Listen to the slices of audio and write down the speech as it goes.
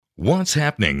What's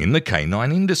happening in the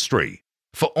canine industry?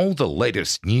 For all the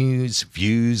latest news,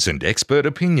 views, and expert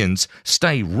opinions,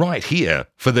 stay right here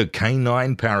for the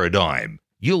Canine Paradigm.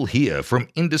 You'll hear from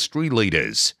industry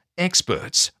leaders,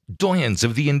 experts, doyens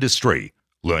of the industry,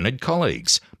 learned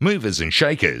colleagues, movers and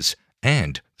shakers,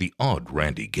 and the odd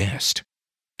randy guest.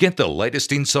 Get the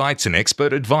latest insights and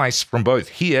expert advice from both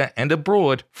here and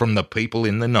abroad from the people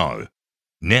in the know.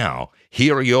 Now,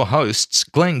 here are your hosts,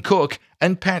 Glenn Cook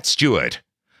and Pat Stewart.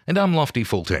 And I'm Lofty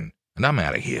Fulton, and I'm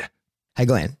out of here. Hey,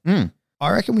 Glenn. I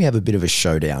reckon we have a bit of a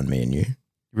showdown, me and you.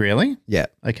 Really? Yeah.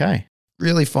 Okay.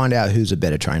 Really find out who's a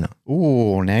better trainer.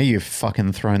 Ooh, now you've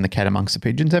fucking thrown the cat amongst the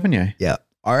pigeons, haven't you? Yeah.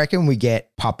 I reckon we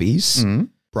get puppies,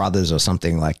 brothers or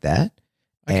something like that,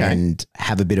 and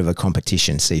have a bit of a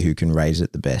competition, see who can raise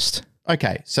it the best.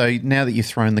 Okay. So now that you've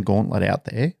thrown the gauntlet out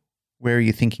there, where are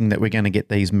you thinking that we're going to get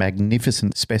these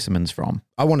magnificent specimens from?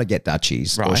 I want to get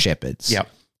Dutchies or Shepherds. Yep.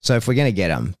 So if we're going to get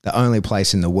them, the only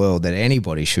place in the world that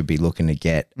anybody should be looking to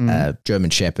get a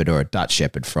German Shepherd or a Dutch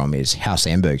Shepherd from is Haus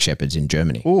Amberg Shepherds in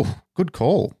Germany. Ooh, good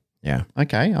call. Yeah.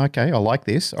 Okay. I like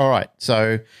this. All right.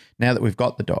 So now that we've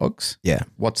got the dogs,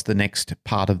 what's the next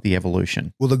part of the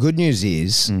evolution? Well, the good news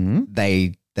is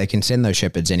they can send those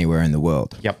Shepherds anywhere in the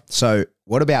world. Yep. So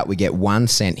what about we get one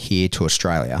sent here to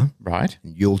Australia? Right.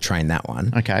 You'll train that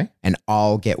one. Okay. And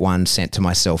I'll get one sent to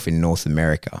myself in North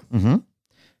America. Mm-hmm.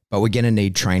 But we're going to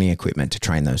need training equipment to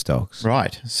train those dogs.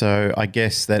 Right. So I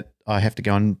guess that I have to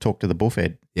go and talk to the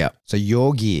bullfed. Yeah. So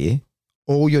your gear,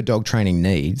 all your dog training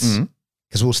needs,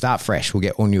 because we'll start fresh. We'll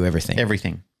get all new everything.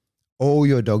 Everything. All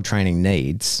your dog training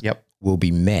needs will be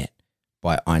met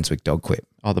by Einswick Dog Quip.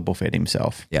 Oh, the bullfed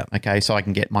himself. Yeah. Okay. So I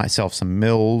can get myself some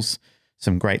mills,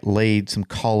 some great leads, some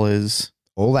collars,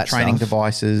 all that training stuff.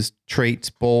 Devices, treats,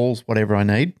 balls, whatever I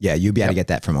need. Yeah. You'll be able to get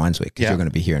that from Einswick because you're going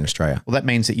to be here in Australia. Well, that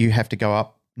means that you have to go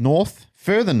up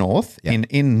further north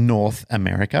in North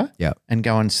America and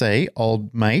go and see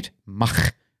old mate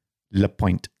Mach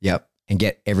Lepointe. Yep. And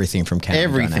get everything from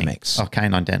Canine Dynamics. Oh,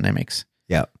 Canine Dynamics.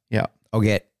 Yep. Yep. I'll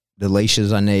get the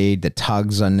leashes I need, the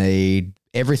tugs I need,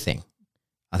 everything.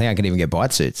 I think I could even get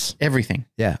bite suits. Everything.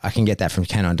 Yeah. I can get that from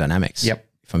Canine Dynamics. Yep.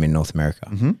 If I'm in North America.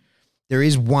 Mm-hmm. There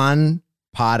is one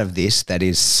part of this that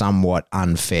is somewhat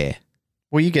unfair.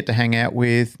 Well, you get to hang out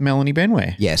with Melanie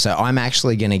Benware. Yeah, so I'm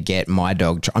actually going to get my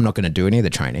dog. I'm not going to do any of the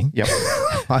training. Yep.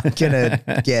 I'm going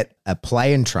to get a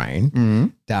play and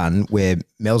train done where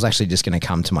Mel's actually just going to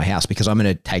come to my house because I'm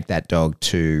going to take that dog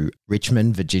to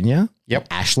Richmond, Virginia. Yep.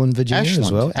 Ashland, Virginia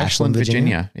as well. Ashland,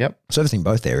 Virginia. Yep. So everything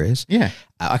both areas. Yeah.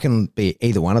 I can be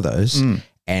either one of those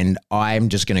and I'm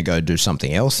just going to go do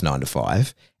something else 9 to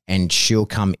 5 and she'll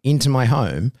come into my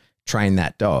home, train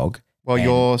that dog. While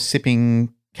you're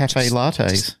sipping cafe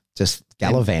lattes. Just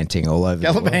gallivanting all over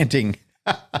Gallivanting.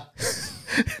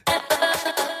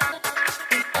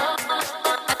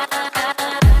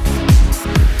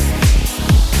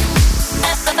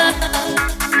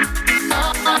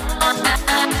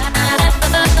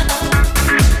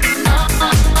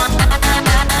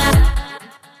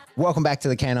 Welcome back to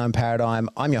the Canine Paradigm.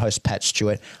 I'm your host, Pat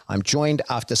Stewart. I'm joined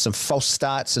after some false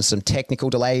starts and some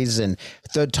technical delays and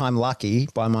third time lucky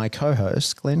by my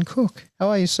co-host, Glenn Cook. How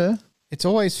are you, sir? It's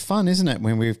always fun, isn't it,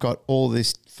 when we've got all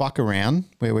this fuck around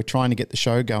where we're trying to get the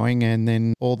show going and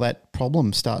then all that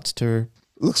problem starts to...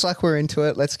 Looks like we're into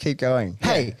it. Let's keep going.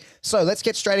 Hey, so let's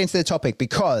get straight into the topic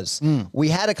because we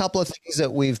had a couple of things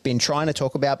that we've been trying to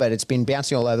talk about, but it's been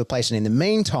bouncing all over the place. And in the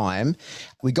meantime,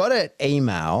 we got an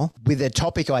email with a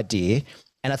topic idea.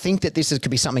 And I think that this could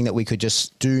be something that we could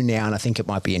just do now, and I think it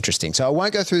might be interesting. So I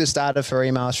won't go through the start of her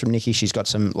emails from Nikki. She's got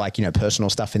some personal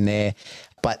stuff in there.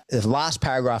 But the last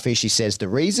paragraph here, she says, the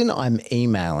reason I'm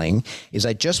emailing is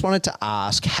I just wanted to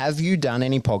ask, have you done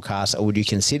any podcasts or would you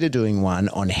consider doing one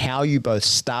on how you both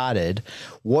started,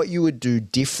 what you would do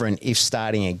different if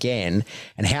starting again,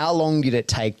 and how long did it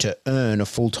take to earn a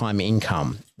full-time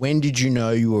income? When did you know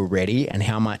you were ready and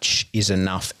how much is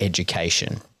enough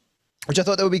education? Which I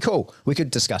thought that would be cool. We could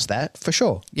discuss that for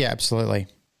sure. Yeah, absolutely.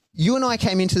 You and I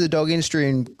came into the dog industry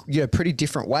in pretty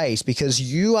different ways because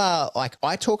you are like,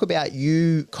 I talk about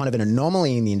you kind of an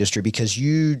anomaly in the industry because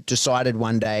you decided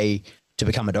one day to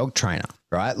become a dog trainer,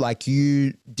 right? Like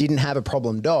you didn't have a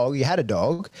problem dog. You had a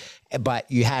dog, but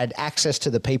you had access to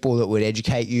the people that would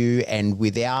educate you and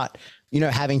without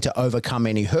having to overcome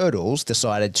any hurdles,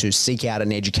 decided to seek out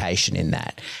an education in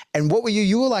that. And what were you?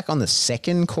 You were like on the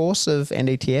second course of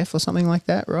NDTF or something like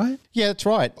that, right? Yeah, that's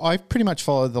right. I pretty much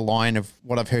followed the line of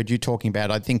what I've heard you talking about.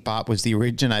 I think Bart was the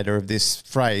originator of this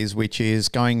phrase, which is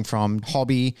going from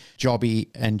hobby, jobby,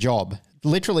 and job.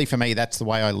 literally for me, that's the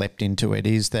way I leapt into it,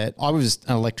 is that I was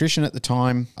an electrician at the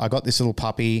time. I got this little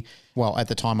puppy. Well, at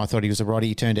the time I thought he was a Rottie.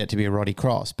 He turned out to be a Rottie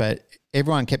cross. But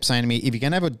everyone kept saying to me, if you're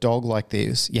going to have a dog like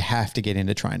this, you have to get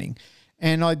into training.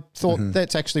 And I thought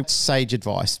that's actually sage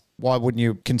advice. Why wouldn't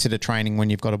you consider training when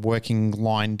you've got a working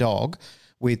line dog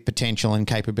with potential and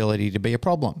capability to be a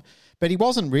problem? But he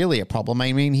wasn't really a problem.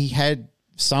 I mean, he had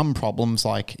some problems,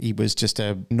 like he was just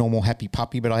a normal happy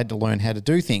puppy, but I had to learn how to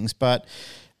do things. But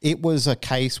it was a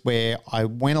case where I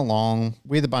went along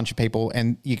with a bunch of people,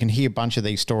 and you can hear a bunch of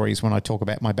these stories when I talk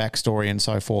about my backstory and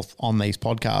so forth on these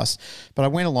podcasts. But I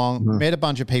went along, met a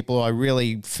bunch of people I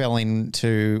really fell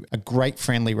into a great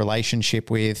friendly relationship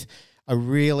with. I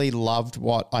really loved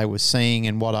what I was seeing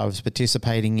and what I was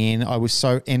participating in. I was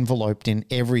so enveloped in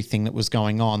everything that was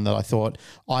going on that I thought,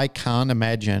 I can't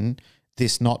imagine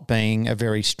this not being a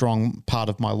very strong part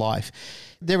of my life.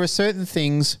 There are certain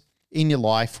things in your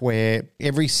life where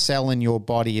every cell in your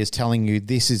body is telling you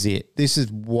this is it. This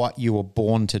is what you were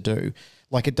born to do.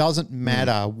 Like, it doesn't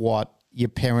matter what your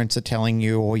parents are telling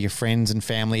you or your friends and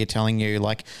family are telling you.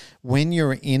 Like, when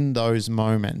you're in those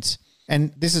moments,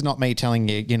 and this is not me telling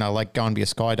you, you know, like, go and be a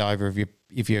skydiver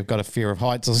if you've got a fear of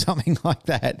heights or something like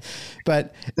that.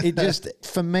 But it just,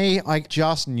 for me, I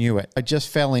just knew it. I just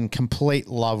fell in complete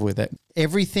love with it.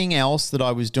 Everything else that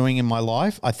I was doing in my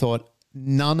life, I thought,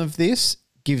 none of this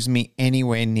gives me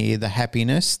anywhere near the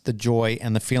happiness, the joy,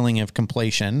 and the feeling of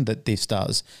completion that this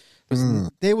does.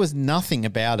 There was nothing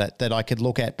about it that I could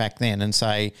look at back then and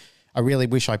say, I really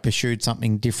wish I pursued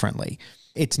something differently.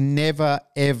 It's never,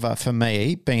 ever for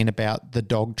me been about the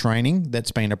dog training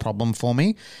that's been a problem for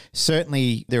me.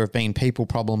 Certainly there have been people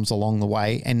problems along the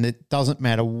way, and it doesn't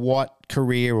matter what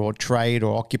career or trade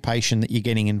or occupation that you're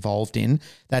getting involved in,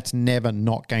 that's never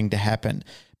not going to happen.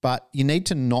 But you need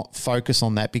to not focus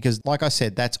on that because, like I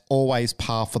said, that's always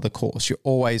par for the course. You're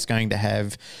always going to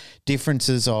have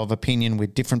differences of opinion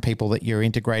with different people that you're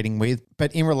integrating with.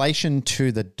 But in relation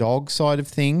to the dog side of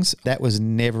things, that was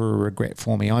never a regret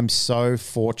for me. I'm so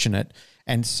fortunate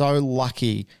and so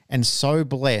lucky and so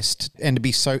blessed, and to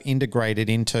be so integrated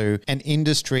into an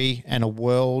industry and a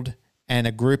world and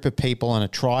a group of people and a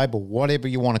tribe, or whatever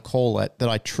you want to call it, that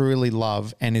I truly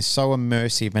love and is so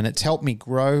immersive. And it's helped me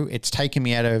grow. It's taken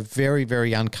me out of very,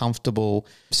 very uncomfortable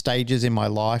stages in my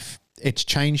life. It's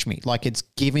changed me. Like, it's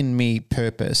given me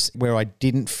purpose where I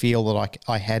didn't feel that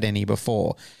I had any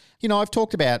before. You know, I've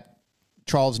talked about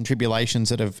trials and tribulations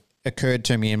that have occurred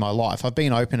to me in my life. I've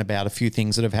been open about a few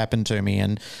things that have happened to me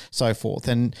and so forth.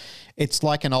 And it's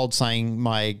like an old saying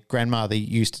my grandmother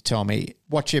used to tell me,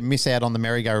 what you miss out on the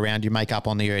merry-go-round, you make up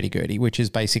on the hurdy-gurdy, which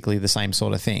is basically the same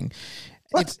sort of thing.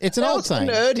 It's an old saying.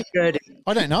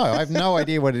 I don't know. I have no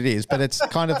idea what it is, but it's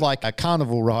kind of like a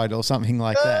carnival ride or something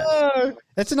like that.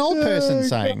 It's an old person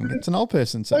saying. It's an old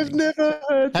person saying. I've never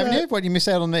heard that. Haven't you? What, you miss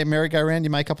out on the merry-go-round,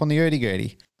 you make up on the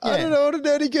hurdy-gurdy. Yeah. I don't know what a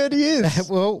hurdy-gurdy is.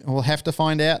 Well, we'll have to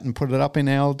find out and put it up in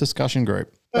our discussion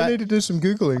group. I need to do some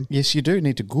Googling. Yes, you do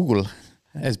need to Google,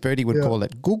 as Bertie would call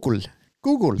it. Google.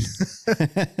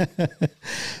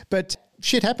 But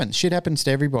shit happens. Shit happens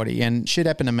to everybody, and shit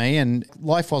happened to me, and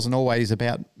life wasn't always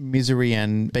about misery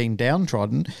and being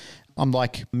downtrodden. I'm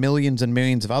like millions and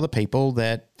millions of other people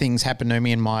that things happened to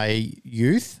me in my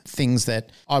youth, things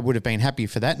that I would have been happy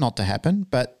for that not to happen,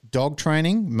 but dog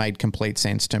training made complete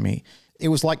sense to me. It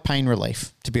was like pain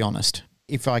relief, to be honest.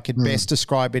 If I could best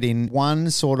describe it in one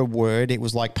sort of word, it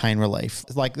was like pain relief.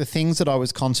 Like the things that I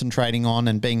was concentrating on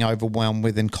and being overwhelmed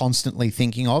with and constantly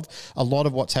thinking of, a lot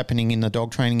of what's happening in the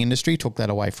dog training industry took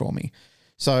that away from me.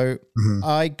 So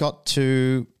I got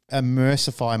to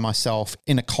immersify myself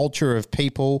in a culture of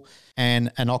people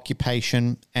and an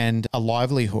occupation and a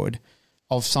livelihood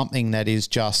of something that is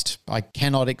just, I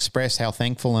cannot express how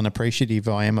thankful and appreciative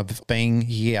I am of being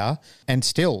here and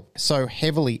still so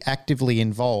heavily, actively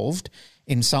involved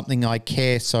in something I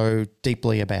care so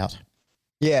deeply about.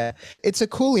 Yeah, it's a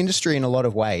cool industry in a lot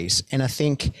of ways. And I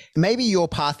think maybe your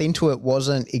path into it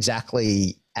wasn't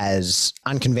exactly as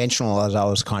unconventional as I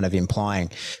was kind of implying,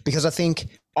 because I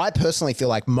think I personally feel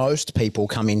like most people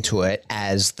come into it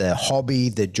as the hobby,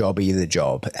 the jobby, the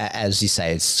job. As you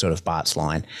say, it's sort of Bart's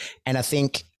line. And I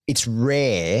think it's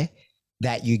rare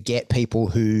that you get people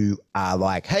who are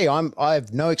like, hey, I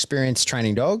have no experience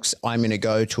training dogs. I'm going to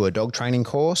go to a dog training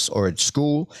course or a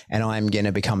school and I'm going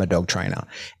to become a dog trainer.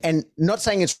 And not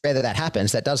saying it's rare that that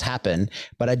happens, that does happen,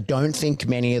 but I don't think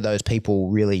many of those people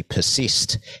really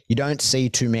persist. You don't see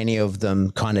too many of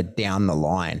them kind of down the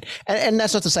line. And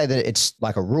that's not to say that it's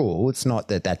like a rule. It's not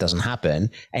that that doesn't happen.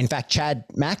 In fact, Chad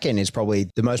Mackin is probably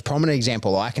the most prominent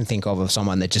example I can think of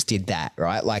someone that just did that,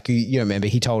 right? Like, you remember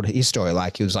he told his story,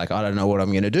 like he was like, I don't know what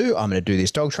I'm going to do. I'm going to do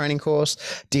this dog training course,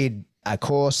 did a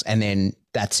course, and then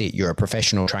that's it. You're a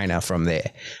professional trainer from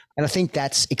there. And I think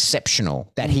that's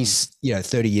exceptional that he's,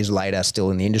 30 years later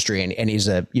still in the industry and is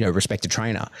a, respected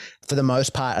trainer. For the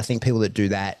most part, I think people that do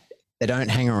that, they don't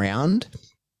hang around.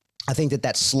 I think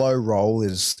that slow roll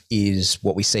is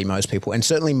what we see most people. And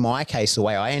certainly my case, the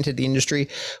way I entered the industry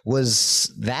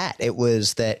was that. It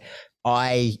was that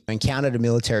I encountered a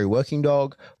military working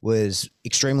dog, was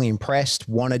extremely impressed,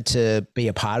 wanted to be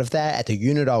a part of that. At the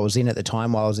unit I was in at the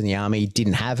time while I was in the Army,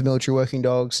 didn't have military working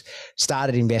dogs,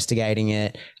 started investigating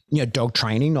it, dog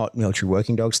training, not military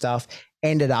working dog stuff.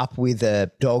 Ended up with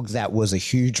a dog that was a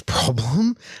huge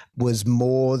problem, was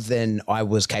more than I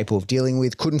was capable of dealing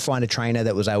with, couldn't find a trainer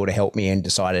that was able to help me, and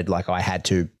decided like I had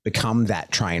to become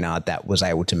that trainer that was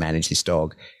able to manage this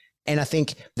dog. And I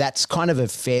think that's kind of a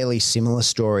fairly similar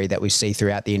story that we see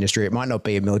throughout the industry. It might not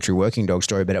be a military working dog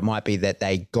story, but it might be that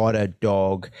they got a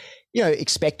dog,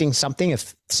 expecting something, a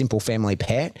simple family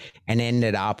pet, and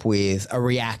ended up with a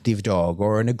reactive dog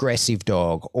or an aggressive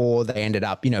dog, or they ended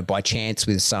up, by chance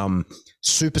with some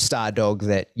superstar dog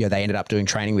that, they ended up doing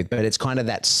training with. But it's kind of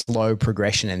that slow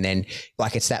progression. And then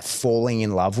like, it's that falling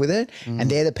in love with it. And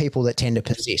they're the people that tend to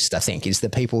persist, I think, is the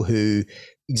people who,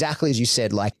 exactly as you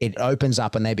said, like it opens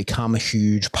up and they become a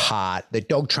huge part. The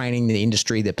dog training, the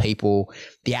industry, the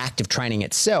act of training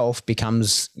itself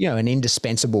becomes, an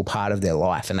indispensable part of their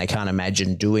life, and they can't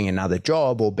imagine doing another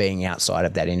job or being outside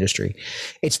of that industry.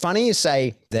 It's funny you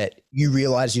say that you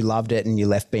realize you loved it and you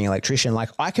left being an electrician. Like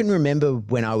I can remember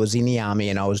when I was in the Army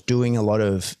and I was doing a lot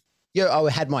of, I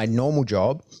had my normal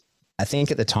job. I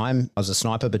think at the time I was a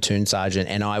sniper platoon sergeant,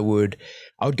 and I would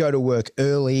go to work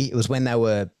early. It was when they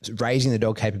were raising the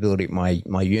dog capability at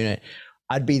my unit.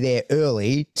 I'd be there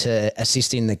early to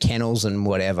assist in the kennels and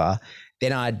whatever.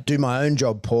 Then I'd do my own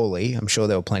job poorly. I'm sure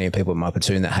there were plenty of people in my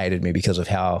platoon that hated me because of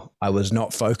how I was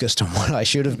not focused on what I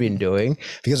should have been doing,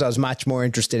 because I was much more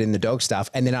interested in the dog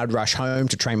stuff. And then I'd rush home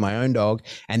to train my own dog.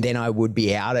 And then I would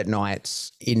be out at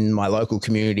nights in my local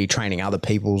community training other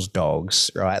people's dogs,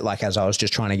 right? Like as I was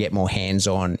just trying to get more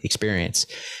hands-on experience.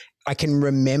 I can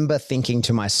remember thinking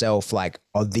to myself like,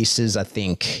 oh, this is, I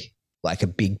think, like a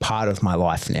big part of my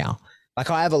life now. Like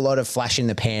I have a lot of flash in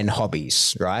the pan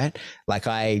hobbies, right? Like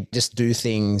I just do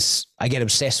things, I get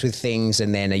obsessed with things,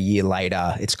 and then a year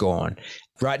later it's gone.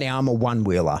 Right now I'm a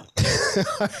one-wheeler.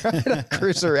 I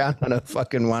cruise around on a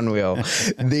fucking one-wheel,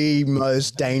 the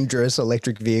most dangerous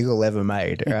electric vehicle ever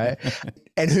made, right?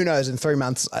 And who knows, in 3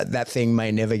 months, that thing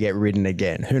may never get ridden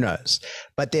again. Who knows?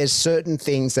 But there's certain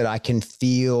things that I can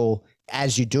feel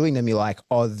as you're doing them, you're like,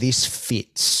 oh, this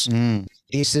fits.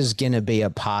 This is going to be a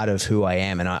part of who I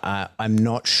am. And I'm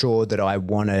not sure that I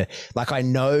want to, like, I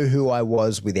know who I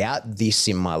was without this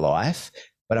in my life,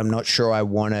 but I'm not sure I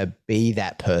want to be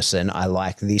that person. I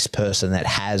like this person that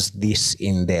has this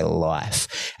in their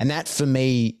life. And that for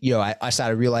me, I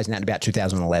started realizing that in about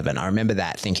 2011. I remember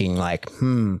that thinking like,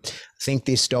 I think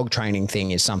this dog training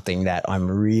thing is something that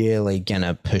I'm really going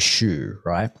to pursue,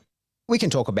 right? We can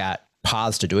talk about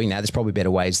paths to doing that. There's probably better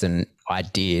ways than I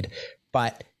did.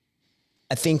 But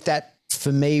I think that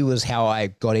for me was how I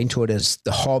got into it as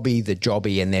the hobby, the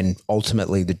jobby, and then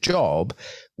ultimately the job,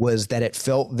 was that it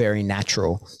felt very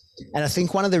natural. And I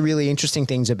think one of the really interesting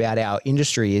things about our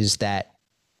industry is that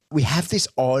we have this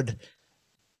odd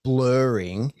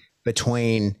blurring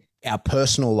between our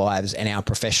personal lives and our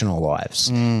professional lives.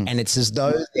 And it's as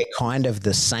though they're kind of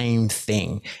the same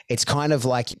thing. It's kind of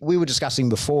like we were discussing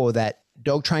before that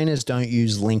dog trainers don't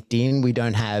use LinkedIn. We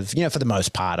don't have, for the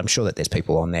most part, I'm sure that there's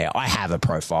people on there. I have a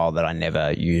profile that I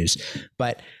never use,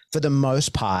 but for the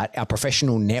most part, our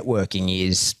professional networking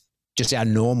is just our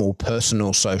normal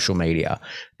personal social media.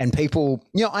 And people,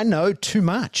 I know too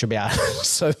much about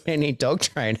so many dog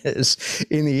trainers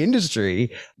in the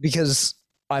industry because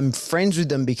I'm friends with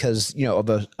them because, of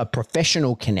a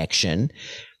professional connection,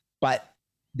 but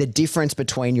the difference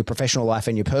between your professional life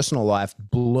and your personal life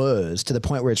blurs to the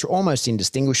point where it's almost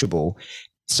indistinguishable.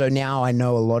 So now I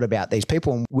know a lot about these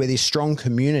people, and we're this strong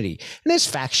community. And there's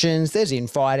factions, there's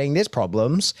infighting, there's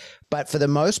problems. But for the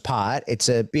most part, it's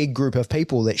a big group of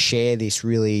people that share this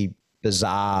really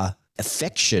bizarre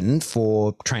affection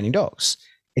for training dogs.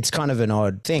 It's kind of an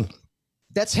odd thing.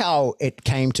 That's how it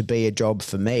came to be a job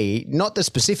for me, not the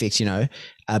specifics,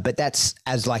 but that's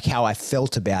as like how I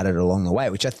felt about it along the way,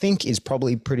 which I think is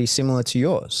probably pretty similar to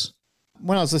yours.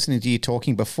 When I was listening to you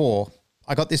talking before,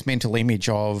 I got this mental image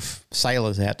of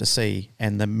sailors out to sea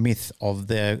and the myth of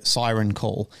the siren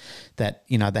call that,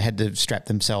 they had to strap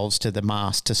themselves to the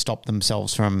mast to stop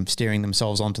themselves from steering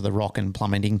themselves onto the rock and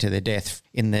plummeting to their death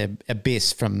in the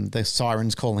abyss from the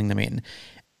sirens calling them in.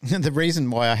 The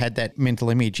reason why I had that mental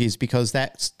image is because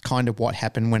that's kind of what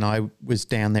happened when I was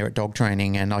down there at dog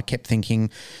training, and I kept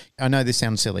thinking, I know this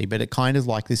sounds silly, but it kind of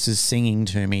like this is singing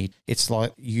to me. It's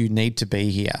like, you need to be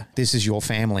here. This is your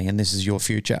family and this is your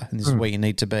future and this is where you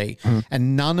need to be.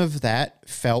 And none of that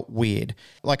felt weird.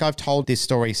 Like, I've told this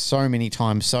story so many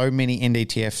times. So many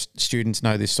NDTF students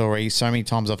know this story. So many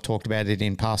times I've talked about it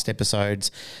in past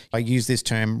episodes. I use this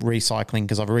term recycling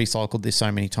because I've recycled this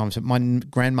so many times. But my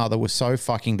grandmother was so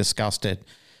fucking disgusted.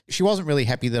 She wasn't really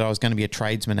happy that I was going to be a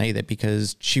tradesman either,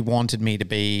 because she wanted me to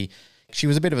be, she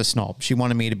was a bit of a snob. She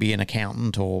wanted me to be an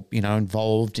accountant or, you know,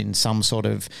 involved in some sort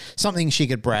of something she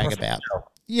could brag about.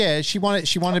 Yeah, she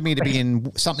wanted me to be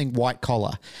in something white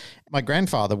collar. My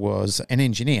grandfather was an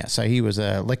engineer, so he was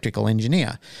an electrical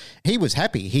engineer. He was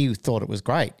happy. He thought it was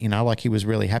great, you know, like he was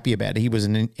really happy about it. He was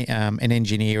an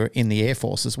engineer in the Air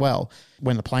Force as well.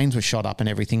 When the planes were shot up and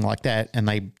everything like that, and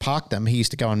they parked them, he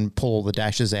used to go and pull all the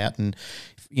dashes out and,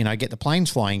 you know, get the planes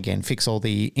flying again, fix all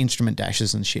the instrument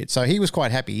dashes and shit. So he was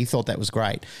quite happy. He thought that was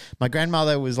great. My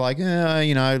grandmother was like, you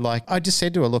know, like, I just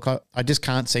said to her, look, I just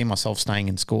can't see myself staying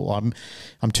in school.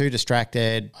 I'm too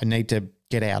distracted. I need to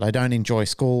get out. I don't enjoy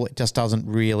school. It just doesn't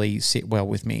really sit well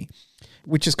with me,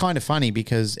 which is kind of funny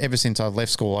because ever since I've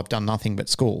left school, I've done nothing but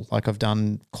school. Like, I've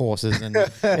done courses and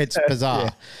it's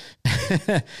bizarre.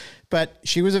 But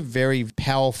she was a very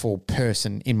powerful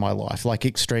person in my life, like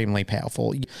extremely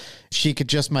powerful. She could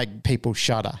just make people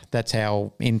shudder. That's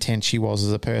how intense she was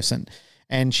as a person.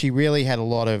 And she really had a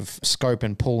lot of scope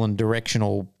and pull and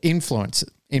directional influence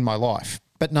in my life.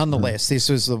 But nonetheless, this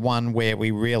was the one where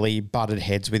we really butted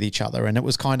heads with each other, and it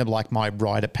was kind of like my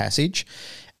rite of passage.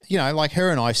 You know, like, her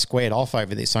and I squared off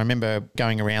over this. I remember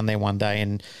going around there one day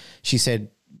and she said,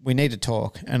 we need to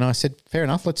talk. And I said, fair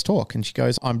enough, let's talk. And she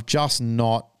goes, I'm just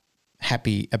not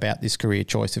happy about this career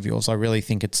choice of yours. I really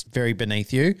think it's very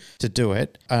beneath you to do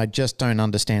it. I just don't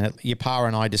understand it. Your pa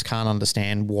and I just can't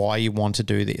understand why you want to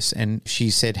do this. And she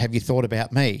said, have you thought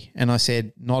about me? And I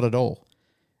said, not at all.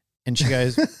 And she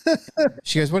goes,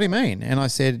 what do you mean? And I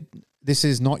said, this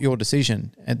is not your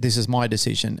decision. And this is my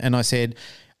decision. And I said,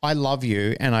 I love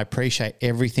you and I appreciate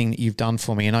everything that you've done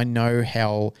for me. And I know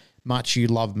how much you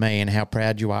love me and how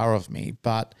proud you are of me.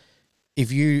 But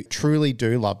if you truly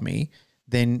do love me,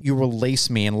 then you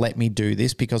release me and let me do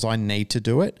this because I need to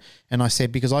do it. And I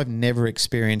said, because I've never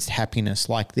experienced happiness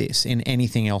like this in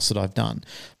anything else that I've done.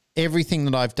 Everything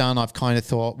that I've done, I've kind of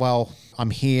thought, well, I'm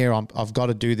here. I've got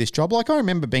to do this job. Like, I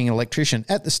remember being an electrician.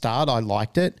 At the start, I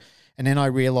liked it. And then I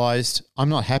realized I'm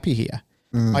not happy here.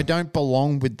 I don't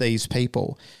belong with these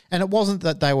people. And it wasn't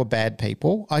that they were bad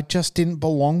people. I just didn't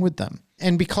belong with them.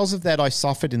 And because of that, I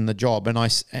suffered in the job, and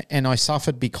I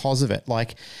suffered because of it.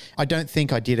 Like, I don't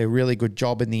think I did a really good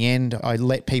job in the end. I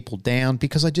let people down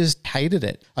because I just hated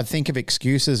it. I'd think of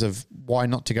excuses of why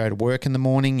not to go to work in the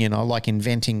morning, you know, like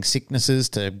inventing sicknesses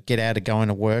to get out of going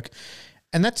to work.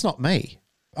 And that's not me.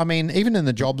 I mean, even in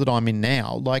the job that I'm in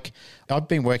now, like, I've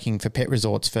been working for pet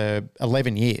resorts for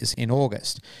 11 years in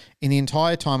August. In the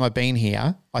entire time I've been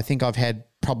here, I think I've had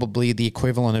probably the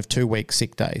equivalent of 2 weeks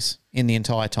sick days in the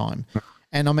entire time.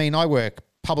 And I mean, I work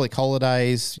public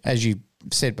holidays. As you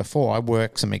said before, I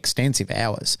work some extensive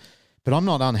hours, but I'm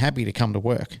not unhappy to come to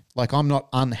work. Like, I'm not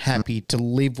unhappy to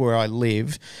live where I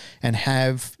live and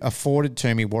have afforded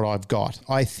to me what I've got.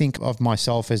 I think of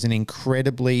myself as an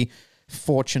incredibly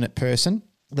fortunate person.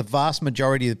 The vast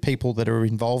majority of the people that are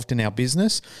involved in our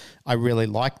business, I really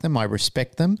like them. I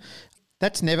respect them.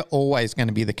 That's never always going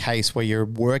to be the case where you're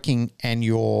working and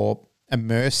you're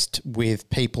immersed with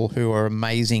people who are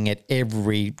amazing at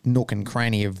every nook and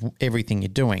cranny of everything you're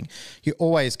doing. You're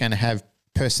always going to have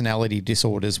personality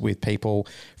disorders with people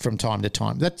from time to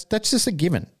time. That's just a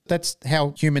given. That's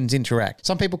how humans interact.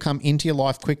 Some people come into your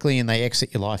life quickly and they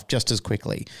exit your life just as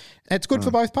quickly. It's good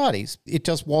for both parties. It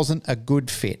just wasn't a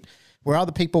good fit. Where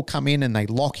other people come in and they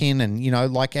lock in and, you know,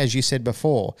 like as you said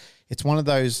before, it's one of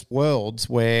those worlds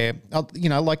where, you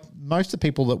know, like most of the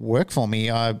people that work for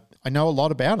me, I know a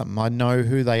lot about them. I know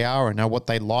who they are. I know what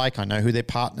they like. I know who their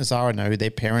partners are. I know who their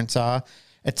parents are.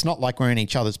 It's not like we're in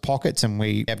each other's pockets and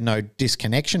we have no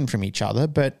disconnection from each other,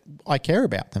 but I care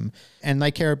about them and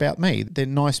they care about me. They're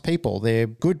nice people. They're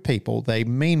good people. They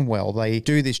mean well. They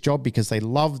do this job because they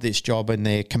love this job and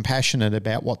they're compassionate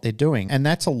about what they're doing. And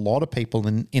that's a lot of people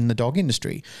in the dog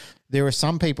industry. There are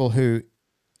some people who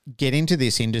get into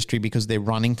this industry because they're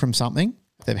running from something.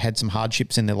 They've had some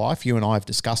hardships in their life. You and I have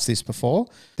discussed this before.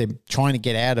 They're trying to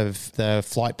get out of the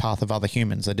flight path of other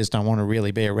humans. They just don't want to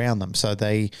really be around them. So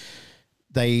they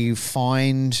they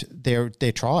find their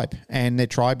tribe, and their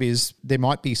tribe is, there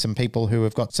might be some people who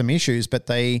have got some issues, but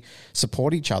they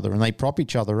support each other and they prop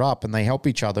each other up and they help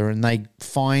each other, and they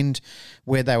find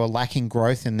where they were lacking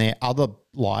growth in their other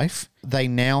life, they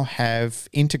now have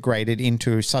integrated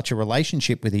into such a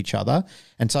relationship with each other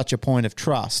and such a point of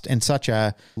trust and such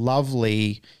a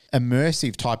lovely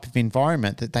immersive type of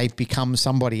environment that they've become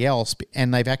somebody else,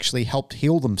 and they've actually helped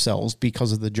heal themselves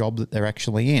because of the job that they're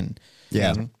actually in.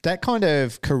 Yeah. And that kind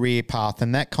of career path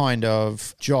and that kind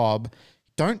of job,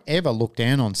 don't ever look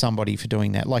down on somebody for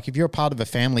doing that. Like if you're a part of a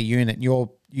family unit,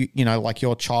 you know, like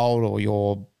your child or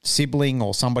your sibling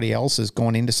or somebody else has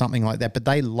gone into something like that, but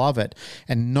they love it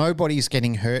and nobody's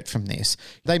getting hurt from this.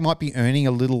 They might be earning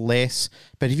a little less,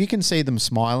 but if you can see them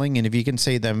smiling and if you can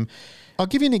see them, I'll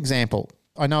give you an example.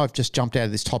 I know I've just jumped out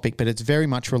of this topic, but it's very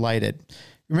much related.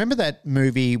 Remember that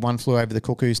movie, One Flew Over the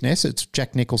Cuckoo's Nest? It's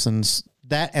Jack Nicholson's,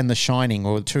 that and The Shining,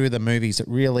 or two of the movies that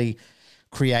really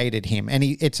created him. And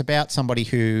it's about somebody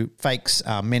who fakes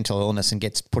mental illness and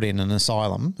gets put in an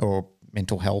asylum or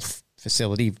mental health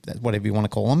facility, whatever you want to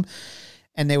call them.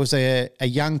 And there was a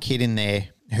young kid in there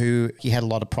who, he had a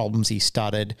lot of problems. He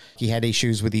stuttered. He had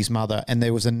issues with his mother. And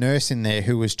there was a nurse in there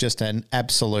who was just an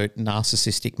absolute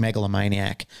narcissistic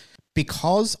megalomaniac.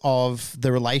 Because of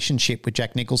the relationship with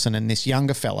Jack Nicholson and this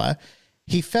younger fella,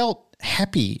 he felt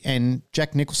happy, and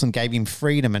Jack Nicholson gave him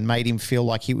freedom and made him feel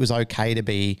like it was okay to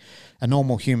be a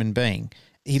normal human being.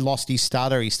 He lost his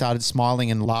stutter. He started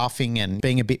smiling and laughing and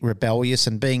being a bit rebellious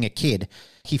and being a kid.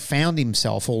 He found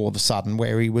himself all of a sudden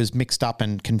where he was mixed up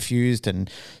and confused and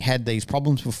had these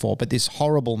problems before. But this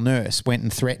horrible nurse went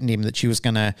and threatened him that she was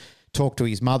going to talk to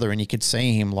his mother, and you could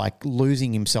see him like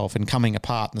losing himself and coming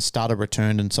apart, and the stutter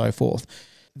returned and so forth.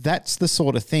 That's the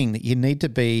sort of thing that you need to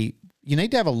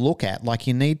have a look at. Like,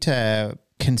 you need to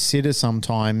consider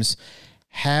sometimes,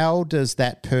 how does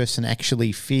that person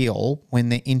actually feel when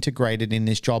they're integrated in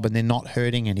this job and they're not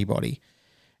hurting anybody?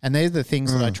 And they're the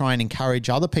things that I try and encourage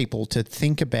other people to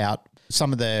think about.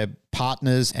 Some of the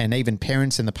partners and even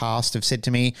parents in the past have said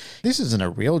to me, "This isn't a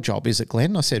real job, is it,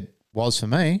 Glenn?" I said, "Was for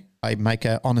me. I make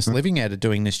an honest living out of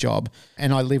doing this job,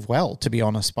 and I live well, to be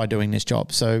honest, by doing this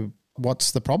job. So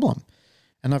what's the problem?"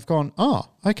 And I've gone, "Oh,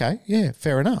 okay, yeah,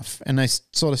 fair enough." And they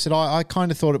sort of said, I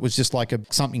kind of thought it was just like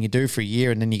something you do for a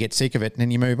year and then you get sick of it and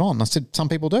then you move on. I said, some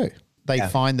people do. They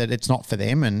find that it's not for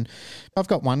them. And I've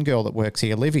got one girl that works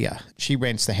here, Olivia. She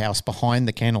rents the house behind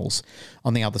the kennels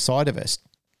on the other side of us.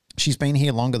 She's been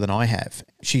here longer than I have.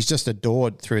 She's just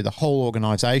adored through the whole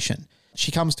organisation.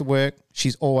 She comes to work.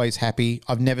 She's always happy.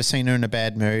 I've never seen her in a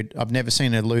bad mood. I've never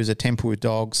seen her lose a temper with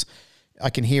dogs. I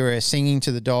can hear her singing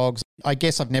to the dogs. I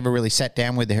guess I've never really sat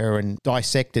down with her and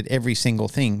dissected every single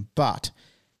thing, but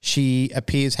she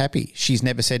appears happy. She's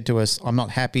never said to us, "I'm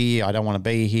not happy. I don't want to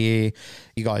be here.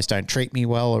 You guys don't treat me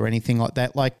well," or anything like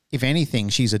that. Like, if anything,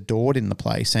 she's adored in the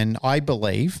place. And I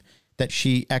believe that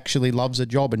she actually loves her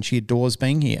job and she adores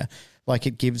being here. Like,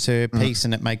 it gives her peace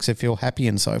and it makes her feel happy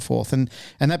and so forth. And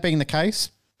that being the case,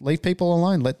 leave people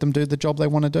alone. Let them do the job they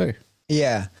want to do.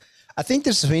 Yeah. I think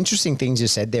there's some interesting things you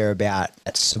said there about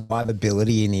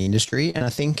survivability in the industry. And I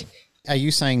think... Are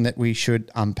you saying that we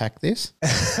should unpack this? But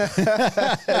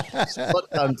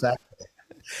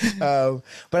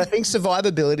I think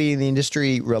survivability in the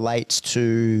industry relates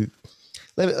to...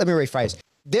 Let me rephrase.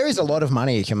 There is a lot of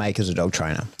money you can make as a dog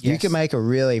trainer. Yes. You can make a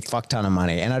really fuck ton of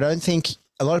money. And I don't think...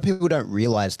 A lot of people don't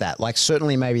realize that. Like,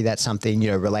 certainly maybe that's something,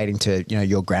 relating to,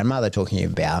 your grandmother talking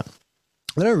about.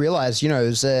 They don't realize, you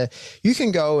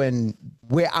can go and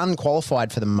we're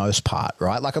unqualified for the most part,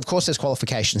 right? Like, of course, there's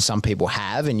qualifications some people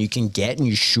have and you can get, and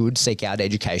you should seek out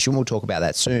education. We'll talk about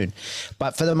that soon.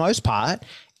 But for the most part,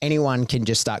 anyone can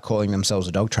just start calling themselves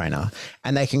a dog trainer,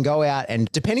 and they can go out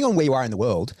and, depending on where you are in the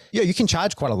world, you can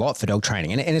charge quite a lot for dog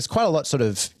training. And it's quite a lot sort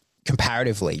of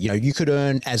comparatively. You could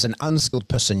earn, as an unskilled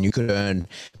person, you could earn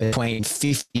between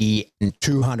 $50 and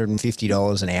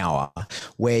 $250 an hour,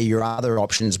 where your other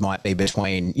options might be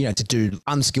between, to do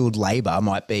unskilled labor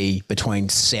might be between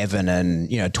 $7 and,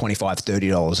 $25,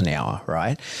 $30 an hour,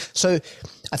 right? So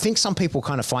I think some people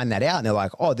kind of find that out and they're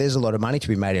like, oh, there's a lot of money to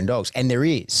be made in dogs. And there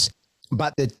is.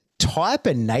 But the type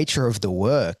and nature of the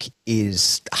work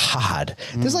is hard.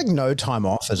 There's like no time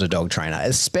off as a dog trainer,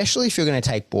 especially if you're going to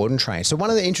take board and train. So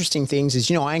one of the interesting things is,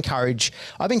 I've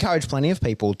encouraged plenty of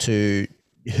people who,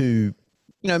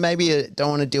 maybe don't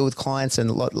want to deal with clients and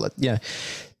to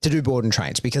do board and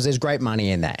trains, because there's great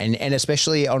money in that. And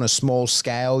especially on a small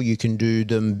scale, you can do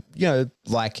them,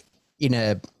 like in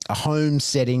a home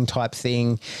setting type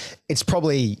thing. It's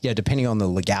probably, depending on the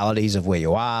legalities of where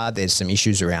you are, there's some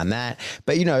issues around that.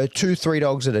 But, 2-3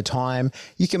 dogs at a time,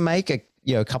 you can make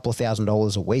a couple of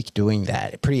 $1,000s a week doing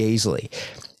that pretty easily.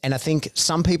 And I think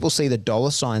some people see the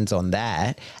dollar signs on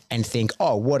that and think,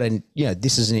 oh,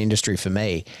 this is an industry for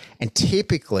me. And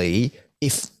typically,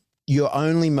 if your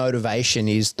only motivation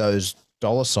is those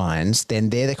dollar signs, then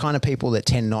they're the kind of people that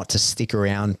tend not to stick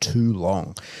around too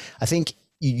long. I think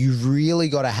you've really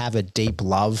got to have a deep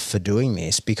love for doing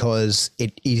this because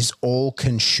it is all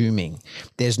consuming.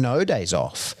 There's no days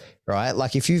off, right?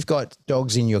 Like if you've got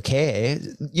dogs in your care,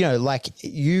 like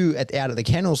you out at the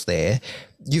kennels there,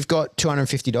 you've got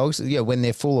 250 dogs, when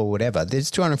they're full or whatever,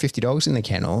 there's 250 dogs in the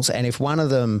kennels. And if one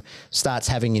of them starts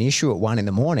having an issue at 1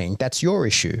 a.m, that's your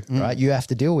issue, right? You have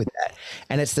to deal with that.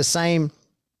 And it's the same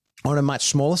on a much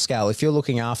smaller scale. If you're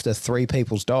looking after 3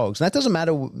 people's dogs, and that doesn't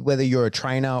matter whether you're a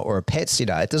trainer or a pet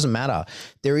sitter, it doesn't matter.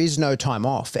 There is no time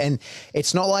off. And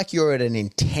it's not like you're at an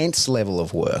intense level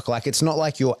of work. Like it's not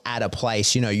like you're at a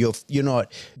place, you're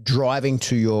not driving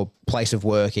to your place of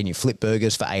work and you flip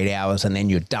burgers for 8 hours and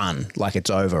then you're done, like it's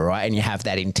over, right? And you have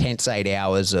that intense 8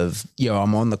 hours of,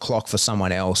 I'm on the clock for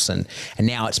someone else and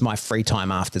now it's my free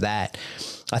time after that.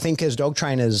 I think as dog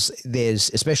trainers,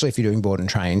 especially if you're doing board and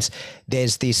trains,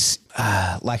 there's this,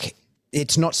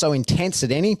 it's not so intense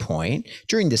at any point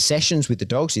during the sessions with the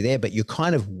dogs you're there, but you're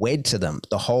kind of wed to them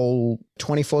the whole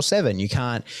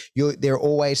 24/7. There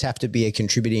always have to be a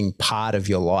contributing part of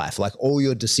your life. Like all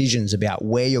your decisions about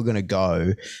where you're going to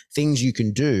go, things you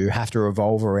can do have to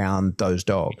revolve around those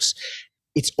dogs.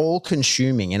 It's all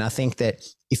consuming. And I think that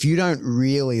if you don't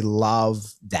really love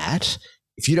that,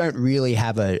 if you don't really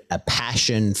have a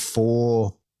passion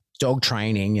for dog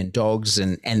training and dogs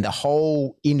and the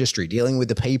whole industry, dealing with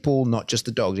the people, not just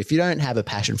the dogs, if you don't have a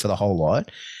passion for the whole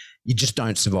lot, you just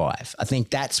don't survive. I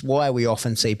think that's why we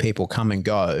often see people come and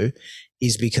go,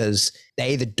 is because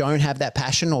they either don't have that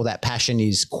passion or that passion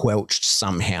is quelched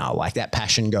somehow, like that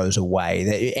passion goes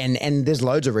away. And there's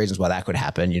loads of reasons why that could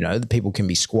happen. The people can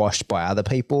be squashed by other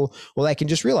people, or they can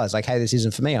just realize like, hey, this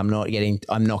isn't for me. I'm not getting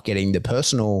the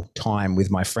personal time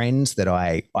with my friends that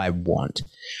I want.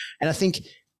 And I think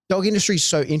dog industry is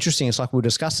so interesting. It's like we were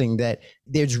discussing that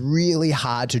there's really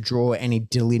hard to draw any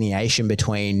delineation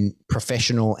between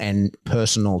professional and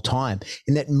personal time,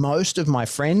 in that most of my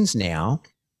friends now,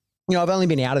 I've only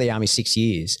been out of the army 6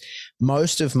 years.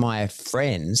 Most of my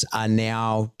friends are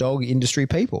now dog industry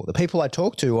people. The people I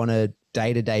talk to on a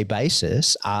day-to-day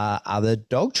basis are other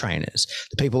dog trainers.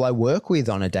 The people I work with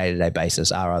on a day-to-day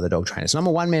basis are other dog trainers. And I'm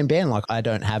a one-man band. Like I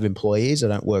don't have employees. I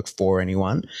don't work for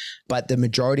anyone. But the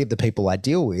majority of the people I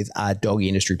deal with are dog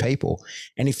industry people.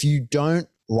 And if you don't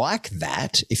like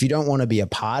that, if you don't want to be a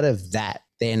part of that,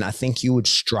 then I think you would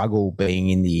struggle being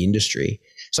in the industry.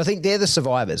 So I think they're the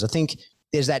survivors. I think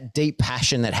there's that deep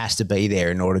passion that has to be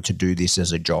there in order to do this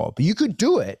as a job. You could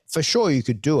do it, for sure you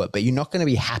could do it, but you're not going to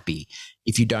be happy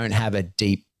if you don't have a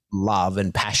deep love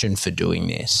and passion for doing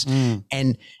this.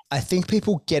 And I think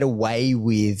people get away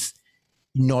with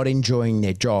not enjoying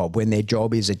their job when their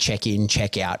job is a check-in,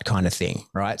 check-out kind of thing,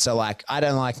 right? So like, I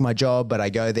don't like my job, but I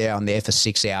go there, I'm there for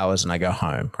 6 hours and I go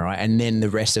home, right? And then the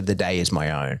rest of the day is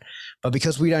my own. But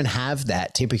because we don't have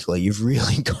that, typically, you've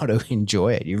really got to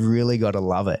enjoy it. You've really got to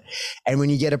love it. And when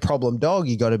you get a problem dog,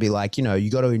 you got to be like,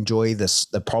 you got to enjoy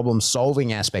the problem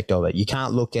solving aspect of it. You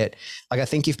can't look at, like, I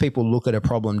think if people look at a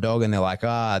problem dog and they're like,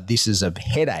 this is a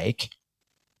headache,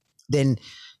 then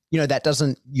that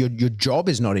doesn't, your job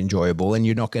is not enjoyable and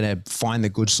you're not going to find the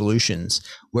good solutions.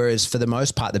 Whereas for the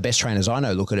most part, the best trainers I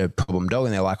know look at a problem dog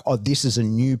and they're like, this is a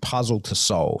new puzzle to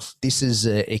solve. This is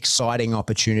an exciting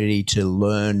opportunity to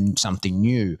learn something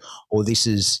new, or this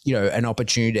is, an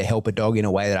opportunity to help a dog in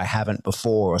a way that I haven't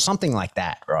before, or something like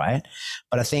that. Right.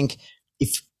 But I think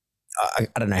I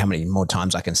don't know how many more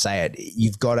times I can say it,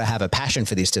 you've got to have a passion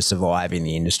for this to survive in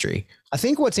the industry. I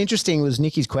think what's interesting was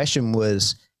Nikki's question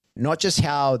was, not just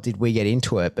how did we get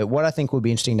into it, but what I think would be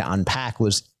interesting to unpack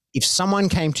was if someone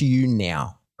came to you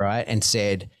now, right, and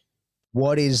said,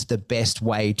 what is the best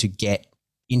way to get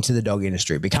into the dog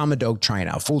industry, become a dog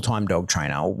trainer, a full-time dog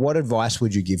trainer, what advice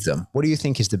would you give them? What do you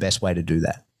think is the best way to do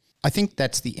that? I think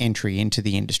that's the entry into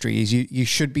the industry is you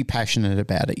should be passionate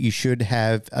about it. You should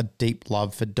have a deep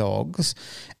love for dogs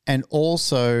and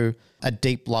also a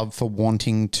deep love for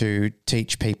wanting to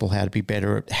teach people how to be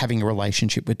better at having a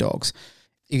relationship with dogs.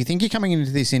 If you think you're coming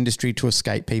into this industry to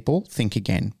escape people, think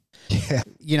again. Yeah.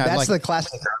 That's the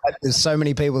classic. Right? There's so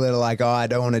many people that are like, I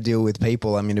don't want to deal with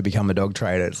people. I'm going to become a dog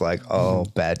trainer. It's like,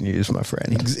 bad news, my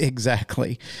friend.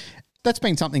 Exactly. That's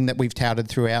been something that we've touted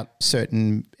throughout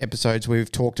certain episodes. We've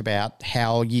talked about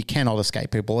how you cannot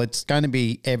escape people. It's going to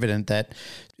be evident that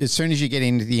as soon as you get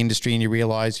into the industry and you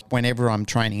realize whenever I'm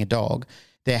training a dog,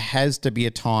 there has to be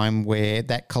a time where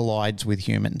that collides with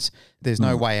humans. There's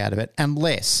no way out of it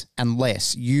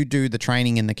unless you do the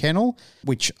training in the kennel,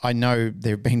 which I know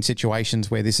there have been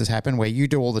situations where this has happened, where you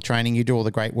do all the training, you do all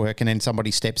the great work, and then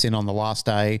somebody steps in on the last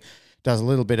day, does a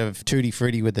little bit of tutti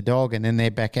frutti with the dog, and then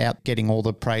they're back out getting all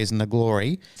the praise and the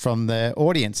glory from the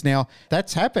audience. Now,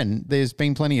 that's happened. There's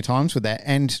been plenty of times with that,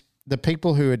 and the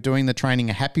people who are doing the training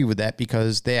are happy with that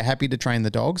because they're happy to train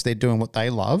the dogs. They're doing what they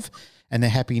love, and they're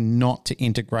happy not to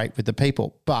integrate with the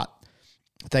people. But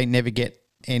they never get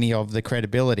any of the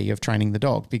credibility of training the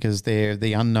dog because they're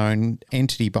the unknown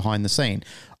entity behind the scene.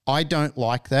 I don't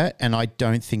like that, and I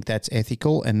don't think that's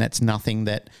ethical, and that's nothing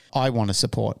that I want to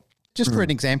support. Just for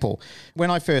an example, when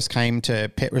I first came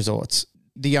to pet resorts,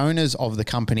 the owners of the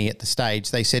company at the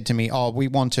stage, they said to me, oh, we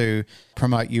want to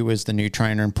promote you as the new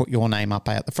trainer and put your name up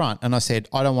at the front. And I said,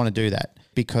 I don't want to do that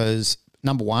because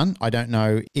number one, I don't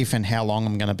know if and how long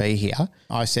I'm going to be here.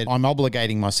 I said, I'm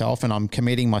obligating myself and I'm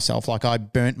committing myself like I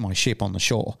burnt my ship on the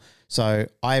shore. So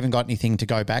I haven't got anything to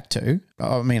go back to.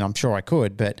 I mean, I'm sure I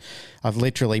could, but I've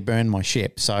literally burned my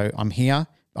ship. So I'm here.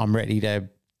 I'm ready to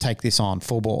take this on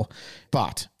full bore.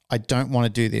 But I don't want to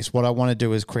do this. What I want to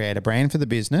do is create a brand for the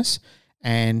business,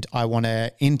 and I want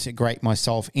to integrate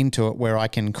myself into it where I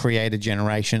can create a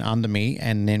generation under me,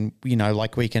 and then, you know,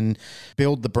 like we can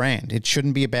build the brand. It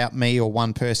shouldn't be about me or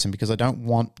one person because I don't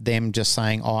want them just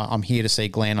saying, oh, I'm here to see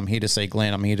Glenn, I'm here to see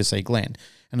Glenn, I'm here to see Glenn.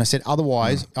 And I said,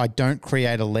 otherwise, I don't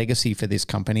create a legacy for this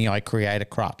company, I create a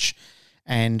crutch.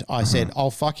 And I said,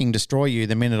 I'll fucking destroy you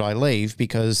the minute I leave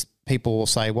because people will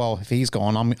say, well, if he's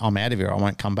gone, I'm out of here, I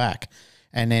won't come back.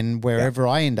 And then wherever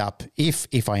I end up,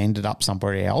 if I ended up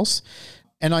somewhere else.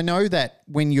 And I know that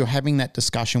when you're having that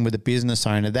discussion with a business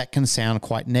owner, that can sound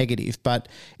quite negative, but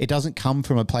it doesn't come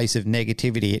from a place of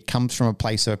negativity. It comes from a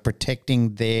place of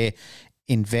protecting their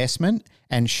investment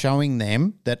and showing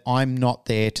them that I'm not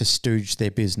there to stooge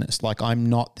their business. Like I'm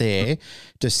not there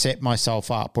to set myself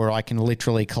up where I can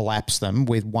literally collapse them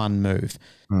with one move.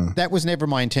 That was never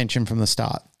my intention from the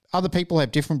start. Other people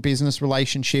have different business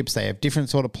relationships. They have different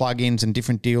sort of plugins and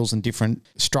different deals and different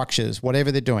structures,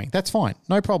 whatever they're doing. That's fine.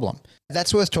 No problem.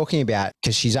 That's worth talking about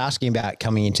because she's asking about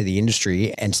coming into the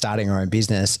industry and starting her own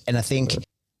business. And I think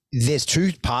there's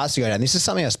two paths to go down. This is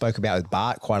something I spoke about with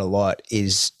Bart quite a lot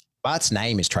is Bart's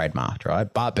name is trademarked, right?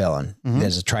 Bart Bellin.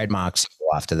 There's a trademark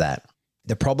symbol after that.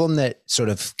 The problem that sort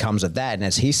of comes of that, and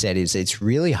as he said, is it's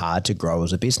really hard to grow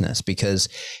as a business because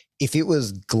if it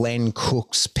was Glenn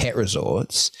Cook's Pet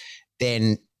Resorts,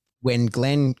 then when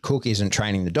Glenn Cook isn't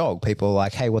training the dog, people are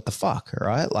like, hey, what the fuck,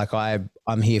 right? Like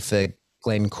I'm here for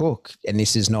Glenn Cook and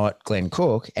this is not Glenn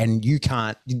Cook and you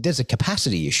can't, there's a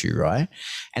capacity issue, right?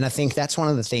 And I think that's one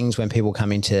of the things when people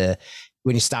come into,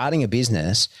 when you're starting a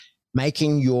business,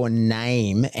 making your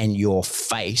name and your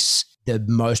face the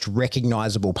most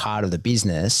recognizable part of the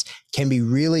business can be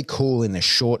really cool in the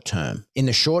short term. In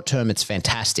the short term, it's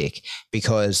fantastic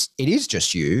because it is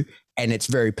just you and it's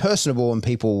very personable and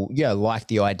people, like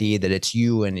the idea that it's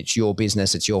you and it's your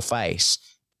business, it's your face.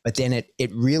 But then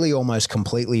it really almost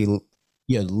completely,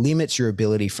 limits your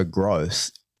ability for growth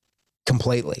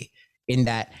completely. In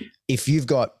that if you've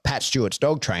got Pat Stewart's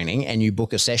dog training and you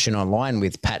book a session online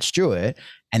with Pat Stewart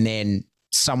and then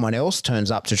someone else turns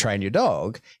up to train your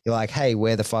dog, you're like, hey,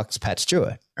 where the fuck's Pat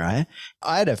Stewart, right?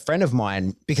 I had a friend of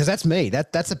mine, because that's me,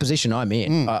 that's the position I'm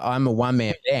in. I'm a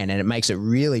one-man band and it makes it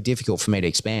really difficult for me to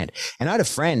expand. And I had a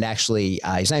friend actually,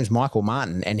 his name's Michael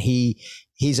Martin, and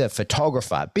he's a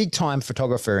photographer, big time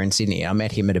photographer in Sydney. I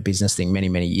met him at a business thing many,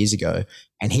 many years ago,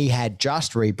 and he had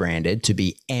just rebranded to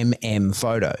be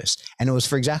Photos. And it was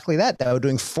for exactly that. They were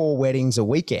doing 4 weddings a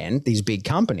weekend, this big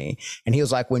company. And he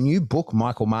was like, when you book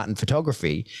Michael Martin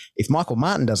photography, if Michael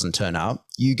Martin doesn't turn up,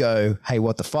 you go, hey,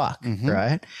 what the fuck,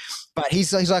 right? But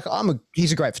he's like,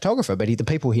 he's a great photographer, but the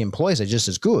people he employs are just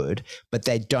as good, but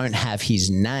they don't have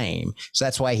his name. So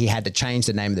that's why he had to change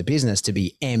the name of the business to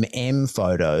be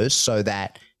Photos, so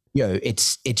that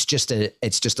it's just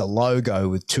a logo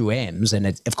with 2 M's, and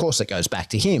of course it goes back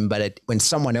to him. But when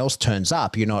someone else turns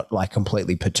up, you're not like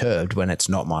completely perturbed when it's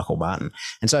not Michael Martin.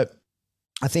 And so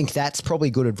I think that's probably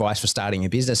good advice for starting a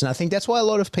business. And I think that's why a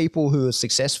lot of people who are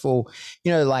successful,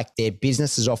 like their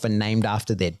business is often named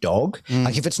after their dog.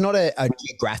 Like if it's not a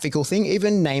geographical thing,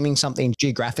 even naming something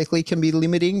geographically can be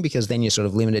limiting because then you're sort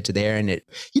of limited to there and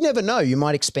you never know, you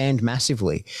might expand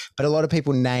massively. But a lot of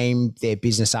people name their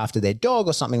business after their dog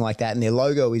or something like that. And their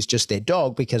logo is just their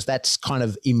dog because that's kind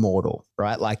of immortal,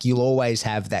 right? Like you'll always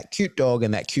have that cute dog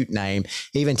and that cute name,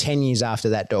 even 10 years after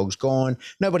that dog's gone.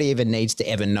 Nobody even needs to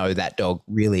ever know that dog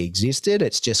really existed.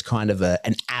 It's just kind of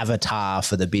an avatar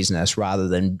for the business rather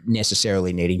than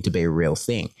necessarily needing to be a real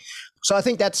thing. So I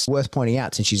think that's worth pointing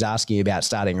out since she's asking about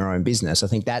starting her own business. I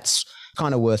think that's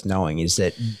kind of worth knowing is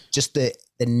that just the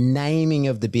naming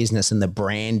of the business and the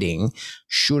branding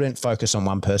shouldn't focus on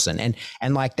one person.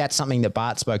 And like, that's something that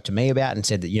Bart spoke to me about and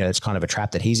said that, it's kind of a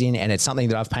trap that he's in. And it's something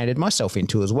that I've painted myself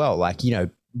into as well. Like,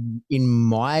 in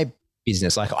my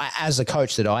business, like as a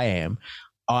coach that I am,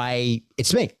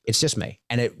 it's me, it's just me.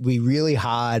 And it'd be really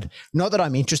hard, not that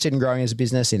I'm interested in growing as a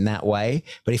business in that way,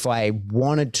 but if I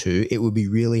wanted to, it would be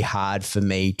really hard for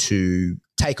me to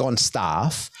take on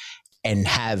staff and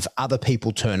have other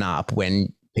people turn up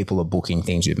when people are booking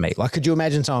things with me. Like, could you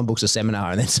imagine someone books a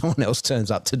seminar and then someone else turns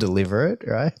up to deliver it,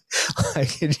 right?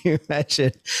 Like, could you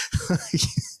imagine?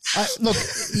 Look,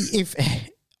 if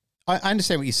I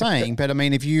understand what you're saying, but I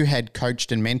mean, if you had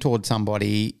coached and mentored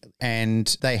somebody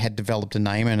and they had developed a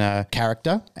name and a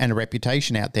character and a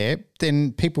reputation out there,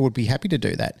 then people would be happy to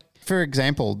do that. For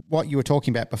example, what you were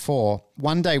talking about before,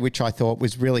 one day which I thought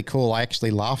was really cool, I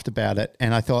actually laughed about it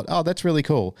and I thought, oh, that's really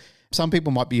cool. Some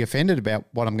people might be offended about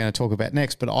what I'm going to talk about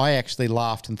next, but I actually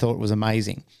laughed and thought it was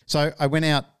amazing. So I went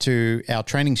out to our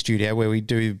training studio where we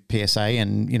do PSA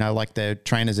and, like the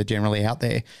trainers are generally out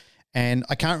there. And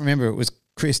I can't remember, it was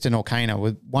Kristen or Kana,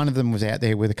 one of them was out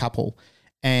there with a couple.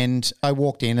 And I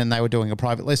walked in and they were doing a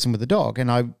private lesson with the dog.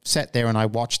 And I sat there and I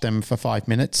watched them for 5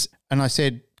 minutes. And I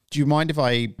said, do you mind if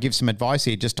I give some advice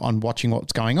here just on watching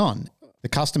what's going on? The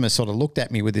customer sort of looked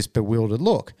at me with this bewildered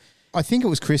look. I think it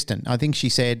was Kristen. I think she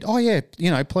said, oh yeah,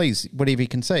 please, whatever you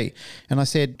can see. And I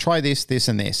said, try this, this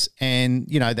and this. And,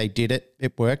 they did it.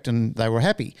 It worked and they were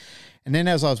happy. And then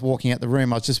as I was walking out the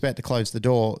room, I was just about to close the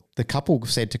door. The couple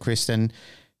said to Kristen,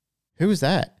 who was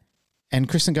that? And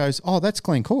Kristen goes, oh, that's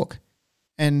Glenn Cook.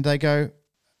 And they go,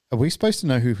 are we supposed to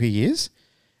know who he is?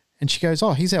 And she goes,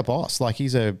 oh, he's our boss. Like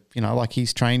he's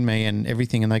he's trained me and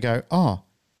everything. And they go, oh,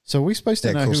 so are we supposed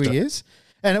to know who he is?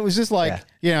 And it was just like,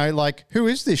 who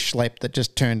is this schlep that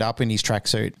just turned up in his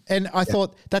tracksuit? And I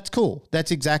thought, that's cool.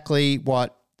 That's exactly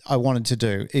what I wanted to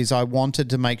do, is I wanted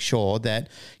to make sure that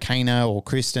Kana or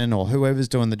Kristen or whoever's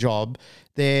doing the job,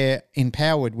 they're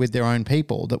empowered with their own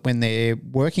people, that when they're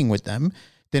working with them,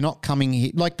 they're not coming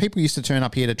here. Like people used to turn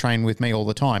up here to train with me all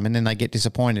the time and then they get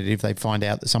disappointed if they find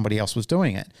out that somebody else was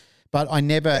doing it. But I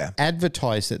never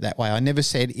advertised it that way. I never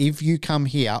said, if you come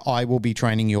here, I will be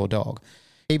training your dog.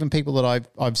 Even people that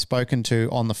I've spoken to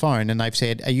on the phone and they've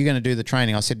said, are you going to do the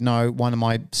training? I said, no, one of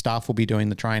my staff will be doing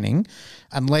the training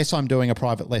unless I'm doing a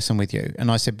private lesson with you.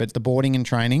 And I said, but the boarding and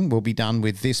training will be done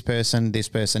with this person, this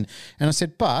person. And I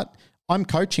said, but I'm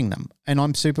coaching them and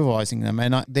I'm supervising them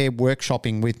and they're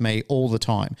workshopping with me all the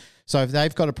time. So if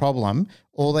they've got a problem,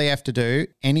 all they have to do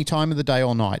any time of the day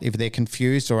or night, if they're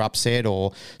confused or upset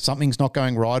or something's not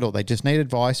going right or they just need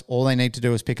advice, all they need to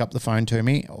do is pick up the phone to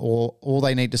me, or all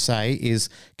they need to say is,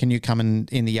 can you come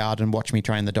in the yard and watch me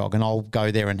train the dog? And I'll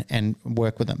go there and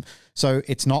work with them. So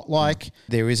it's not like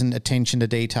there isn't attention to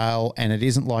detail and it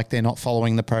isn't like they're not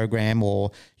following the program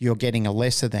or you're getting a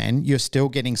lesser than. You're still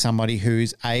getting somebody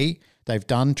who's they've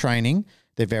done training,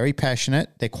 they're very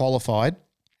passionate, they're qualified,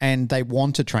 and they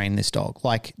want to train this dog.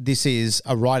 Like this is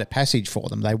a rite of passage for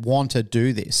them. They want to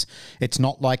do this. It's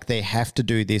not like they have to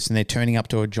do this and they're turning up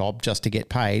to a job just to get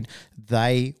paid.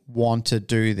 They want to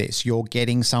do this. You're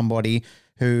getting somebody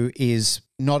who is,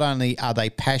 not only are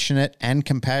they passionate and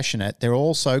compassionate, they're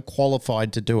also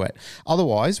qualified to do it.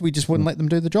 Otherwise, we just wouldn't let them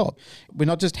do the job. We're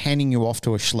not just handing you off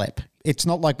to a schlep. It's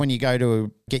not like when you go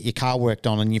to get your car worked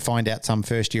on and you find out some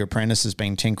first-year apprentice has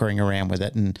been tinkering around with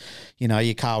it and,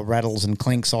 your car rattles and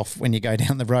clinks off when you go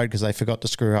down the road because they forgot to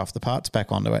screw half the parts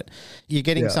back onto it. You're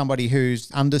getting somebody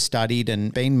who's understudied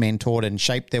and been mentored and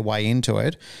shaped their way into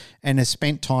it and has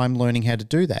spent time learning how to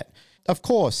do that. Of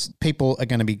course, people are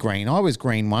going to be green. I was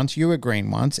green once. You were green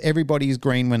once. Everybody's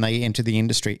green when they enter the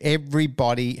industry.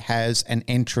 Everybody has an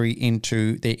entry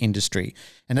into their industry.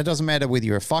 And it doesn't matter whether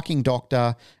you're a fucking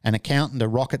doctor, an accountant, a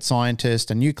rocket scientist,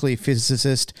 a nuclear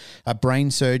physicist, a brain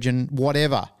surgeon,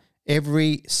 whatever.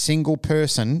 Every single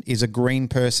person is a green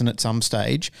person at some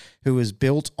stage who is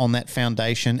built on that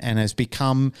foundation and has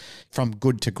become from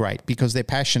good to great because they're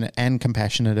passionate and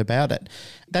compassionate about it.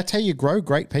 That's how you grow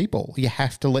great people. You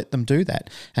have to let them do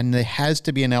that. And there has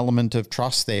to be an element of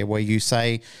trust there where you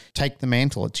say, take the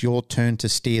mantle. It's your turn to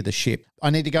steer the ship.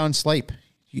 I need to go and sleep.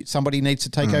 Somebody needs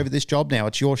to take over this job now.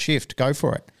 It's your shift. Go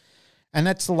for it. And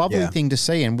that's the lovely thing to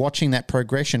see and watching that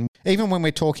progression. Even when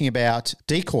we're talking about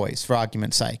decoys, for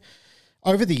argument's sake,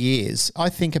 over the years, I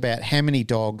think about how many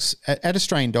dogs at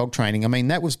Australian dog training. I mean,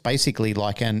 that was basically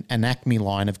like an Acme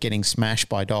line of getting smashed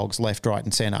by dogs left, right,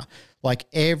 and centre. Like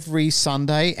every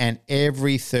Sunday and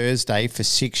every Thursday for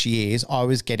 6 years, I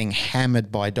was getting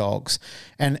hammered by dogs.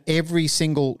 And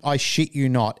I shit you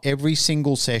not, every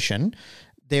single session,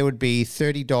 there would be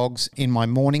 30 dogs in my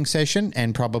morning session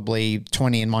and probably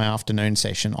 20 in my afternoon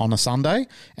session on a Sunday,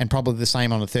 and probably the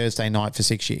same on a Thursday night for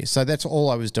 6 years. So that's all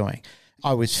I was doing.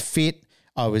 I was fit.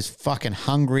 I was fucking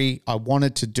hungry. I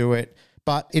wanted to do it,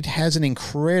 but it has an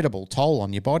incredible toll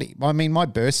on your body. I mean, my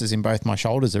bursts in both my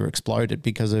shoulders are exploded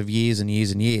because of years and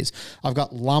years and years. I've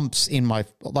got lumps in I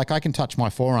can touch my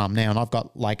forearm now and I've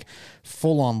got like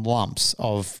full on lumps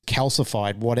of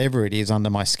calcified whatever it is under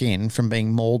my skin from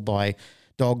being mauled by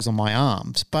dogs on my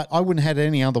arms, but I wouldn't have had it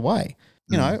any other way.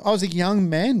 You know, I was a young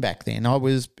man back then. I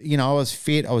was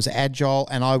fit, I was agile,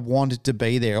 and I wanted to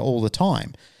be there all the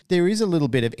time. There is a little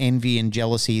bit of envy and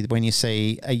jealousy when you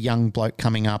see a young bloke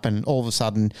coming up and all of a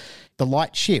sudden the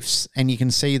light shifts and you can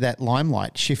see that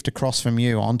limelight shift across from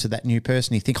you onto that new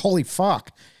person. You think, holy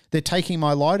fuck, they're taking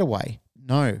my light away.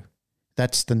 No,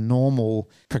 that's the normal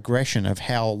progression of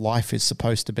how life is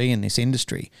supposed to be in this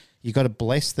industry. You got to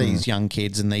bless these young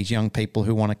kids and these young people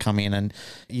who want to come in, and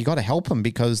you got to help them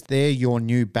because they're your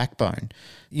new backbone.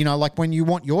 You know, like when you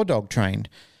want your dog trained,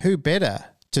 who better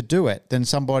to do it than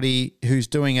somebody who's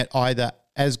doing it either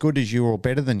as good as you or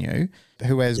better than you,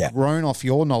 who has grown off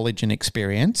your knowledge and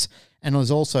experience and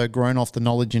has also grown off the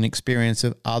knowledge and experience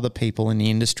of other people in the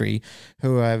industry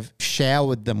who have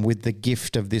showered them with the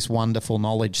gift of this wonderful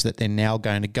knowledge that they're now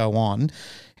going to go on,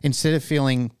 instead of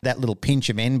feeling that little pinch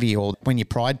of envy or when your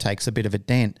pride takes a bit of a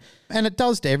dent. And it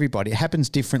does to everybody. It happens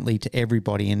differently to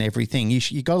everybody and everything.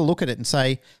 You got to look at it and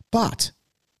say, but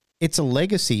it's a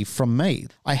legacy from me.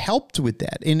 I helped with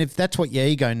that. And if that's what your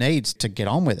ego needs to get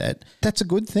on with it, that's a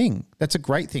good thing. That's a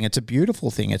great thing. It's a beautiful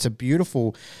thing. It's a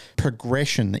beautiful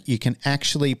progression that you can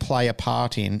actually play a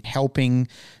part in helping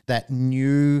that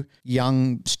new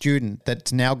young student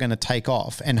that's now going to take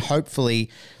off and hopefully,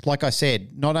 like I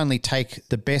said, not only take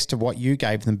the best of what you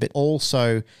gave them, but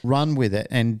also run with it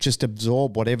and just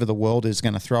absorb whatever the world is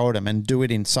going to throw at them and do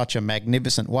it in such a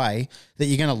magnificent way that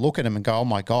you're going to look at them and go, oh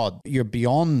my God, you're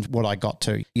beyond what I got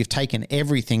to. You've taken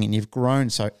everything and you've grown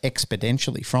so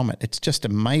exponentially from it. It's just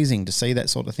amazing to see that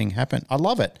sort of thing happen. I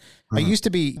love it. I used to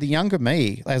be the younger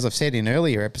me, as I've said in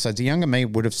earlier episodes, the younger me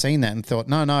would have seen that and thought,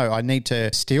 no, I need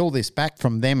to steal this back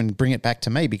from them and bring it back to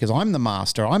me because I'm the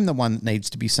master. I'm the one that needs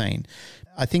to be seen.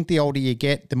 I think the older you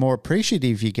get, the more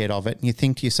appreciative you get of it. And you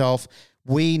think to yourself,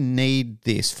 we need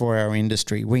this for our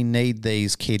industry. We need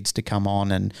these kids to come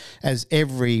on. And as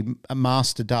every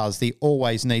master does, they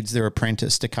always needs their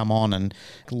apprentice to come on and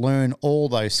learn all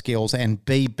those skills and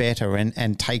be better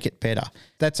and take it better.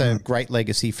 That's a great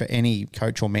legacy for any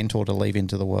coach or mentor to leave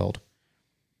into the world.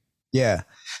 Yeah.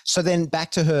 So then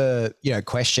back to her,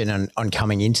 question on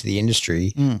coming into the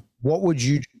industry, what would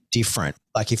you do different?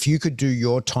 Like if you could do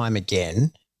your time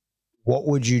again, what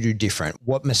would you do different?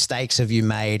 What mistakes have you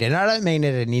made? And I don't mean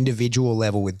at an individual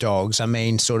level with dogs. I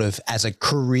mean sort of as a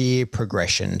career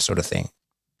progression sort of thing.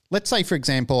 Let's say, for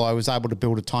example, I was able to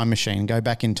build a time machine, go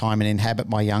back in time and inhabit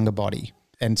my younger body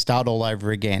and start all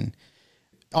over again.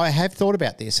 I have thought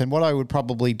about this, and what I would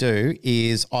probably do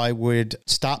is I would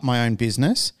start my own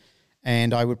business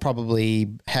and I would probably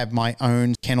have my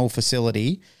own kennel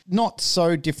facility, not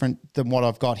so different than what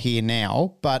I've got here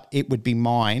now, but it would be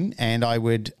mine, and I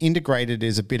would integrate it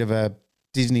as a bit of a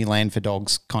Disneyland for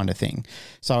dogs kind of thing.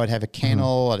 So I'd have a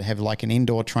kennel, I'd have like an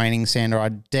indoor training center,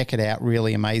 I'd deck it out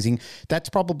really amazing. That's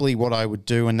probably what I would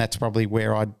do, and that's probably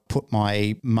where I'd put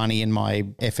my money and my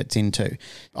efforts into.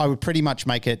 I would pretty much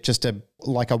make it just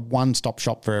like a one-stop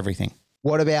shop for everything.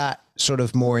 What about sort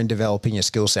of more in developing your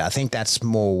skill set? I think that's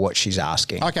more what she's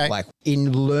asking. Okay. Like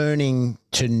in learning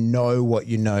to know what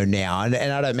you know now. And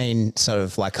I don't mean sort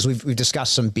of like, because we've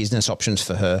discussed some business options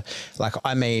for her. Like,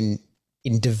 I mean,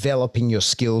 in developing your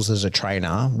skills as a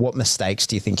trainer, what mistakes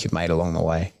do you think you've made along the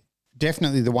way?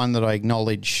 Definitely the one that I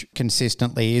acknowledge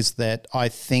consistently is that I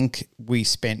think we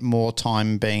spent more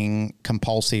time being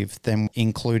compulsive than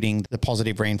including the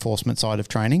positive reinforcement side of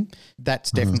training.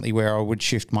 That's definitely where I would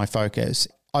shift my focus.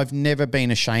 I've never been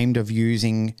ashamed of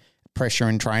using pressure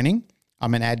in training.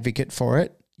 I'm an advocate for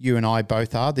it. You and I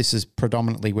both are. This is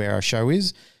predominantly where our show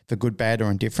is, for good, bad, or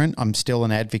indifferent. I'm still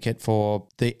an advocate for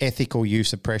the ethical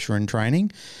use of pressure in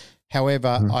training.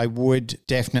 However, I would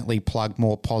definitely plug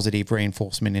more positive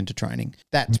reinforcement into training.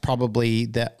 That's probably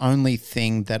the only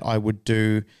thing that I would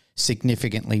do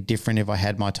significantly different if I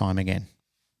had my time again.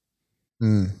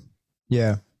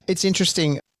 Yeah. It's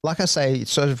interesting. Like I say,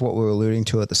 it's sort of what we were alluding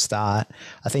to at the start.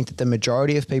 I think that the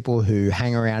majority of people who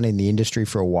hang around in the industry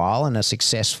for a while and are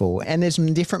successful, and there's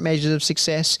different measures of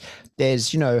success.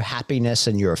 There's, happiness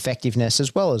and your effectiveness,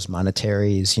 as well as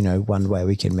monetary is, one way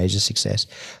we can measure success.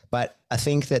 But I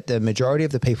think that the majority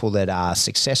of the people that are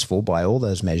successful by all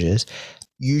those measures,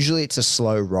 usually it's a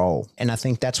slow roll. And I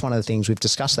think that's one of the things we've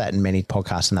discussed that in many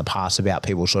podcasts in the past about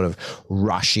people sort of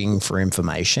rushing for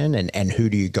information and who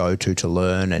do you go to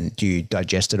learn and do you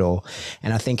digest it all?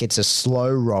 And I think it's a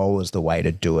slow roll is the way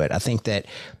to do it. I think that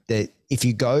if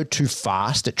you go too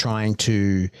fast at trying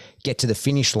to get to the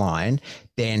finish line,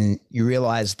 then you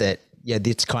realize that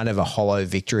it's kind of a hollow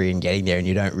victory in getting there and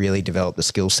you don't really develop the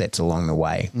skill sets along the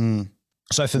way.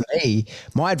 So for me,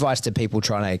 my advice to people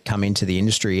trying to come into the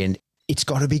industry, and it's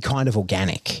got to be kind of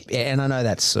organic. And I know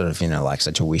that's sort of, like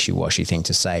such a wishy-washy thing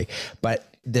to say,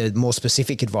 but the more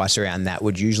specific advice around that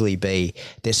would usually be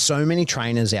there's so many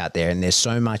trainers out there and there's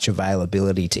so much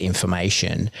availability to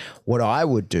information. What I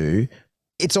would do,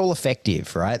 it's all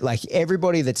effective, right? Like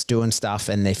everybody that's doing stuff,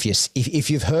 and if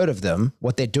you've heard of them,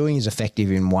 what they're doing is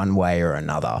effective in one way or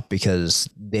another because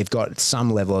they've got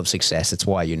some level of success. It's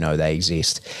why they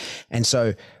exist. And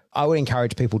so I would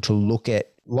encourage people to look at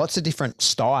lots of different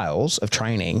styles of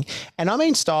training. And I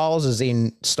mean styles as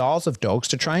in styles of dogs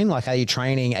to train. Like, are you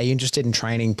interested in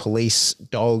training police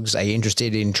dogs? Are you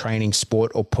interested in training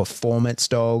sport or performance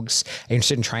dogs? Are you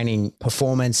interested in training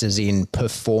performance as in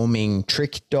performing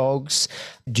trick dogs?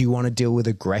 Do you want to deal with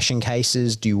aggression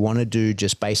cases? Do you want to do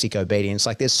just basic obedience?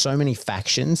 Like there's so many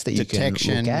factions that you can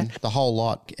look at. The whole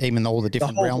lot, even all the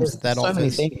different realms that offers.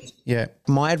 So many things. Yeah.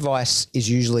 My advice is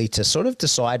usually to sort of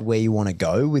decide where you want to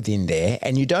go within there.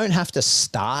 And you don't have to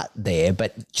start there,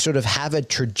 but sort of have a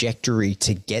trajectory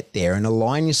to get there and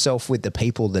align yourself with the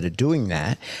people that are doing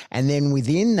that. And then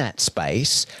within that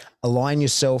space, align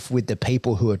yourself with the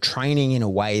people who are training in a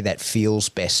way that feels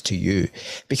best to you.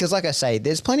 Because like I say,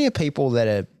 there's plenty of people that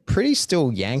are pretty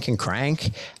still yank and crank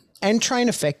and train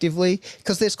effectively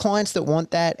because there's clients that want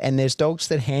that and there's dogs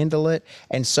that handle it.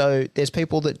 And so there's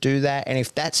people that do that. And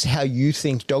if that's how you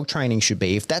think dog training should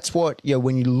be, if that's what,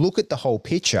 when you look at the whole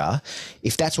picture,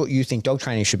 if that's what you think dog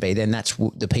training should be, then that's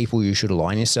the people you should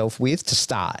align yourself with to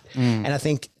start. And I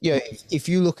think, if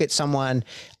you look at someone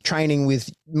training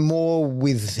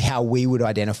with how we would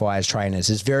identify as trainers,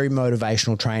 as very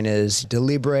motivational trainers,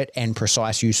 deliberate and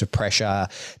precise use of pressure,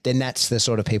 then that's the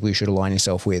sort of people you should align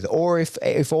yourself with. Or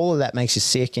if all of that makes you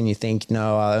sick and you think,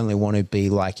 no, I only want to be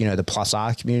like, the plus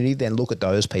R community, then look at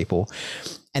those people.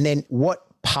 And then what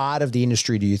part of the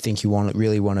industry do you think you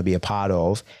really want to be a part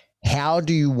of? How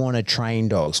do you want to train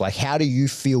dogs? Like, how do you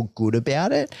feel good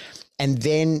about it? And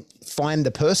then find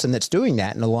the person that's doing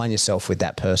that and align yourself with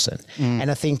that person.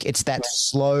 And I think it's that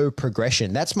slow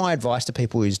progression. That's my advice to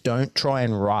people is don't try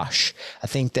and rush. I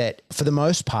think that for the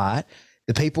most part,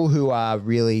 the people who are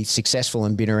really successful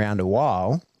and been around a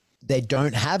while, they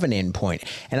don't have an end point.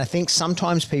 And I think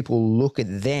sometimes people look at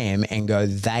them and go,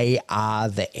 they are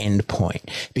the end point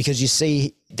because you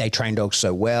see they train dogs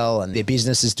so well and their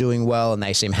business is doing well and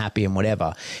they seem happy and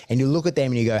whatever. And you look at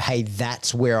them and you go, hey,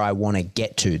 that's where I want to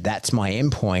get to. That's my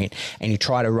end point. And you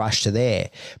try to rush to there.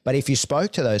 But if you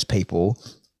spoke to those people,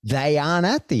 they aren't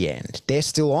at the end. They're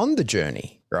still on the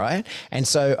journey, right? And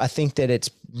so I think that it's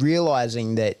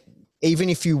realizing that even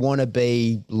if you want to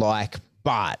be like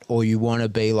Bart or you want to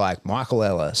be like Michael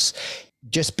Ellis,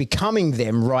 just becoming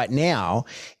them right now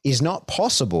is not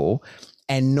possible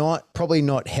and probably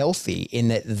not healthy in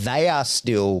that they are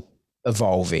still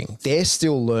evolving. They're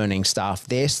still learning stuff.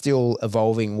 They're still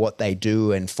evolving what they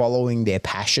do and following their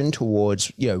passion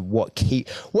towards,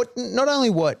 not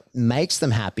only what makes them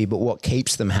happy, but what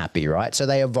keeps them happy, right? So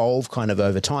they evolve kind of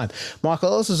over time.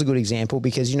 Michael Ellis is a good example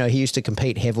because, he used to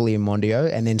compete heavily in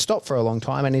Mondio and then stopped for a long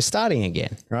time and is starting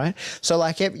again, right? So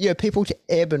like, people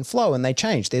ebb and flow and they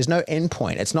change. There's no end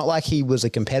point. It's not like he was a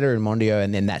competitor in Mondio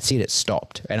and then that's it, it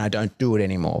stopped and I don't do it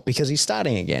anymore because he's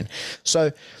starting again.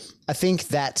 So I think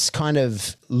that's kind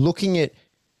of looking at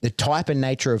the type and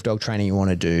nature of dog training you want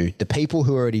to do, the people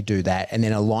who already do that, and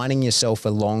then aligning yourself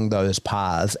along those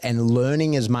paths and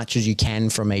learning as much as you can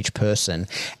from each person.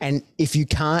 And if you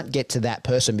can't get to that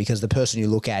person because the person you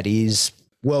look at is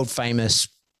world famous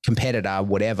competitor,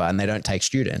 whatever, and they don't take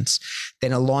students,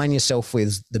 then align yourself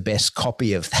with the best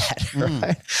copy of that,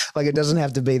 right? Like it doesn't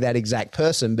have to be that exact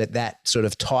person, but that sort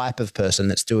of type of person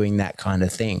that's doing that kind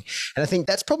of thing. And I think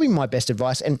that's probably my best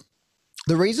advice. And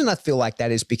the reason I feel like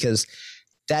that is because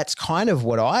that's kind of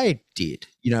what I did.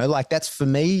 Like that's for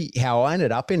me, how I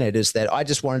ended up in it is that I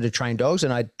just wanted to train dogs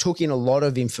and I took in a lot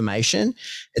of information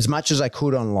as much as I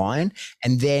could online.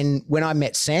 And then when I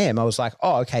met Sam, I was like,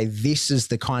 oh, okay, this is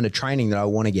the kind of training that I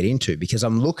want to get into because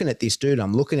I'm looking at this dude,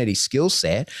 I'm looking at his skill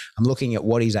set, I'm looking at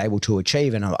what he's able to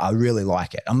achieve and I really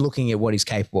like it. I'm looking at what he's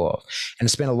capable of. And I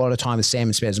spent a lot of time with Sam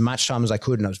and spent as much time as I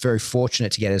could. And I was very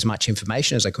fortunate to get as much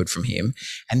information as I could from him.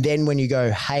 And then when you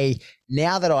go, hey,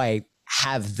 now that I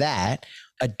have that,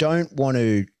 I don't want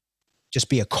to just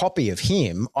be a copy of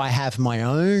him. I have my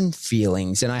own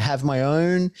feelings and I have my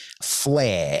own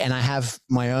flair and I have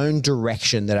my own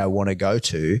direction that I want to go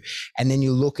to. And then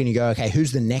you look and you go, okay,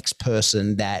 who's the next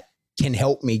person that can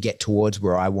help me get towards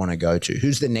where I want to go to?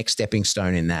 Who's the next stepping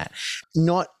stone in that?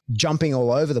 Not jumping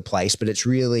all over the place, but it's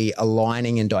really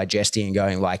aligning and digesting and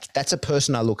going like, that's a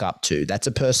person I look up to. That's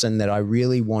a person that I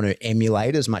really want to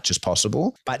emulate as much as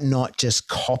possible, but not just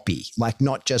copy, like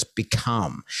not just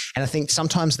become. And I think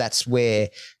sometimes that's where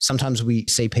sometimes we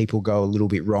see people go a little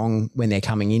bit wrong when they're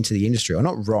coming into the industry, or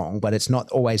not wrong, but it's not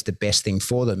always the best thing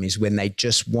for them is when they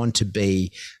just want to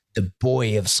be the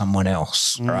boy of someone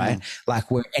else, right? Like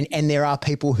and there are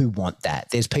people who want that.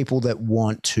 There's people that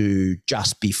want to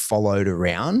just be followed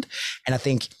around. And I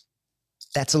think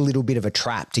that's a little bit of a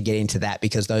trap to get into that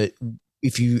because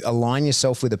if you align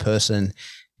yourself with a person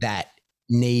that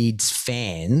needs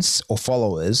fans or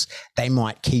followers, they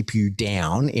might keep you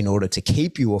down in order to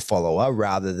keep you a follower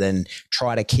rather than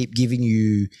try to keep giving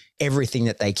you everything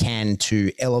that they can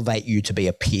to elevate you to be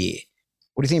a peer.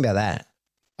 What do you think about that?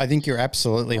 I think you're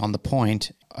absolutely on the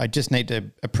point. I just need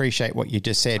to appreciate what you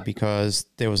just said because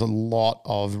there was a lot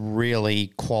of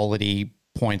really quality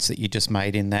points that you just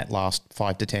made in that last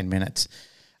 5 to 10 minutes.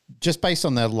 Just based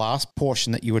on the last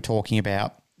portion that you were talking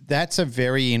about, that's a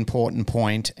very important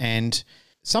point. And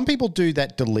some people do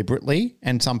that deliberately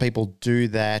and some people do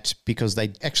that because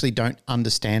they actually don't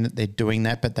understand that they're doing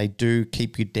that, but they do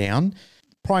keep you down.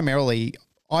 Primarily,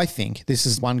 I think, this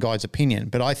is one guy's opinion,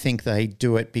 but I think they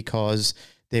do it because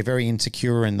they're very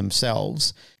insecure in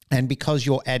themselves. And because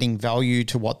you're adding value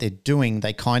to what they're doing,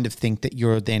 they kind of think that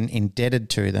you're then indebted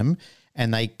to them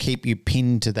and they keep you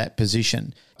pinned to that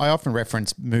position. I often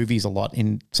reference movies a lot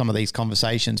in some of these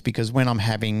conversations because when I'm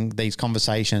having these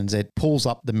conversations, it pulls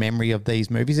up the memory of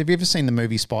these movies. Have you ever seen the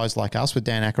movie Spies Like Us with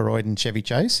Dan Aykroyd and Chevy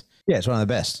Chase? Yeah, it's one of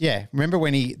the best. Yeah. Remember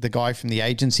when the guy from the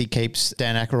agency keeps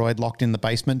Dan Aykroyd locked in the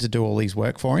basement to do all his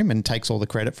work for him and takes all the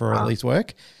credit for all his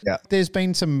work? Yeah. There's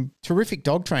been some terrific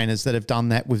dog trainers that have done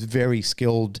that with very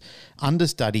skilled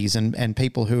understudies and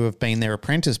people who have been their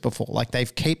apprentice before. Like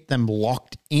they've kept them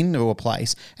locked into a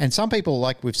place. And some people,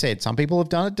 like we've said, some people have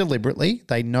done it deliberately.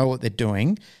 They know what they're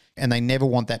doing and they never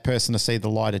want that person to see the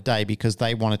light of day because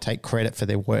they want to take credit for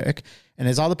their work. And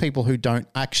there's other people who don't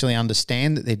actually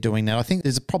understand that they're doing that. I think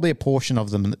there's probably a portion of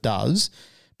them that does,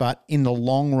 but in the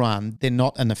long run, they're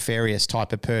not a nefarious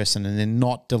type of person and they're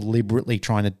not deliberately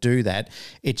trying to do that.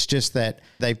 It's just that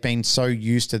they've been so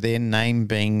used to their name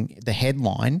being the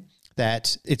headline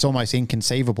that it's almost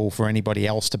inconceivable for anybody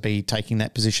else to be taking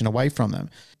that position away from them.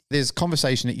 There's a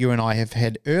conversation that you and I have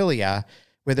had earlier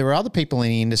where there are other people in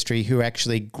the industry who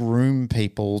actually groom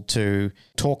people to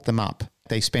talk them up.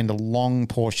 They spend a long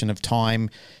portion of time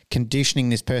conditioning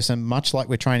this person, much like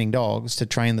we're training dogs, to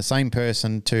train the same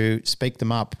person to speak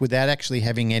them up without actually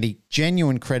having any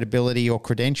genuine credibility or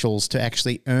credentials to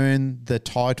actually earn the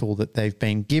title that they've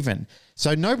been given.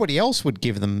 So nobody else would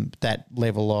give them that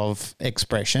level of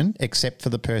expression except for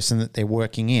the person that they're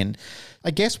working in. I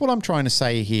guess what I'm trying to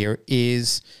say here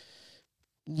is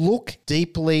look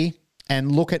deeply and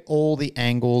look at all the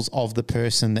angles of the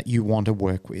person that you want to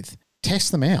work with.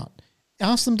 Test them out.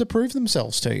 Ask them to prove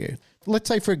themselves to you. Let's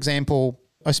say, for example,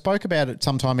 I spoke about it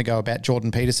some time ago about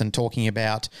Jordan Peterson talking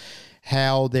about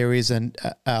how there is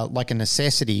like a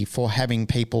necessity for having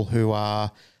people who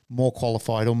are more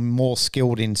qualified or more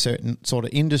skilled in certain sort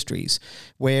of industries.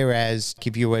 Whereas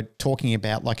if you were talking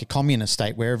about like a communist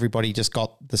state where everybody just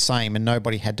got the same and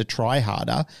nobody had to try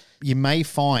harder, you may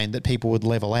find that people would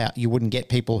level out. You wouldn't get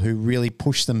people who really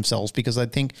push themselves because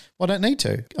they'd think, well, I don't need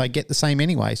to. I get the same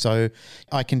anyway, so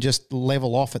I can just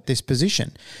level off at this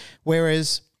position.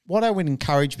 Whereas what I would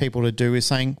encourage people to do is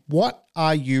saying, what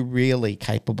are you really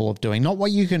capable of doing? Not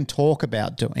what you can talk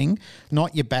about doing,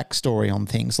 not your backstory on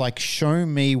things. Like, show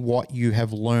me what you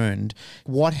have learned.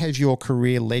 What has your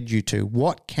career led you to?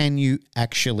 What can you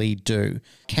actually do?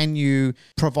 Can you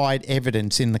provide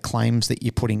evidence in the claims that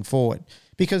you're putting forward?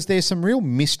 Because there's some real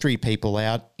mystery people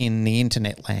out in the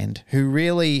internet land who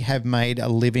really have made a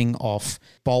living off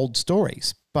bold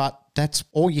stories. But that's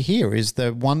all you hear is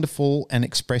the wonderful and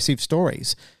expressive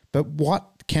stories. But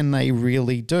what can they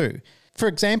really do? For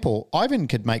example, Ivan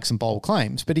could make some bold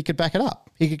claims, but he could back it up.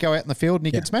 He could go out in the field and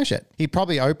he could smash it. He'd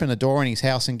probably open a door in his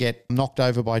house and get knocked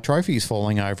over by trophies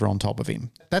falling over on top of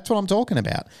him. That's what I'm talking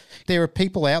about. There are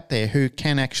people out there who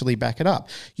can actually back it up.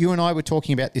 You and I were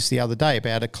talking about this the other day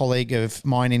about a colleague of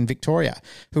mine in Victoria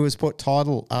who has put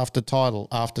title after title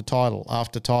after title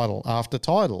after title after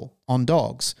title on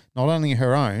dogs, not only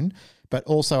her own, but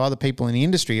also other people in the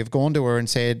industry have gone to her and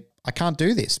said, I can't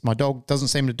do this. My dog doesn't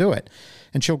seem to do it.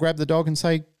 And she'll grab the dog and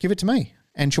say, give it to me.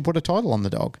 And she'll put a title on the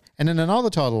dog and then another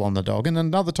title on the dog and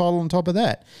another title on top of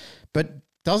that. But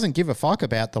doesn't give a fuck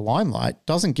about the limelight,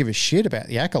 doesn't give a shit about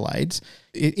the accolades.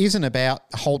 It isn't about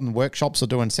holding workshops or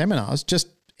doing seminars, just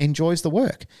enjoys the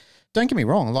work. Don't get me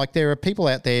wrong, like there are people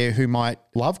out there who might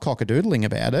love cockadoodling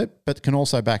about it, but can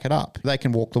also back it up. They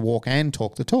can walk the walk and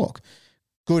talk the talk.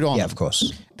 Good on them. of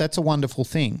course. That's a wonderful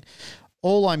thing.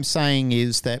 All I'm saying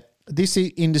is that this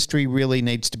industry really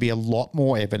needs to be a lot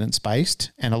more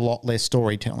evidence-based and a lot less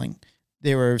storytelling.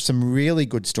 There are some really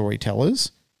good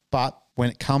storytellers, but when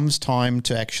it comes time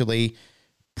to actually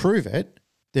prove it,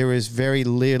 there is very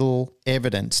little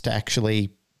evidence to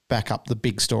actually back up the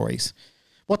big stories.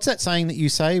 What's that saying that you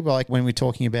say, like when we're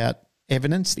talking about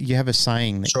evidence, you have a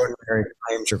saying that Extraordinary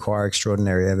claims require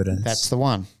extraordinary evidence. that's the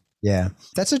one. Yeah.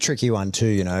 That's a tricky one too,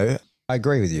 you know. I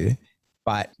agree with you.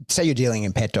 But say you're dealing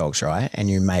in pet dogs, right? And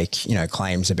you make, you know,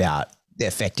 claims about the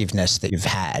effectiveness that you've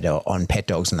had on pet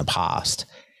dogs in the past.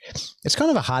 It's kind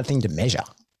of a hard thing to measure,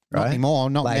 right? Not anymore.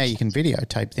 Not now. You can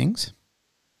videotape things.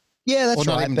 Yeah, that's or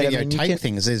not right. even But, videotape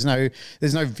things. There's no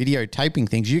videotaping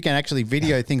things. You can actually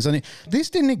video things on it. This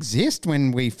didn't exist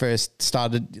when we first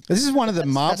started. This is one of the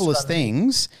marvelous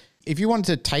things. If you wanted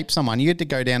to tape someone, you had to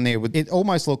go down there with it.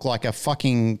 Almost looked like a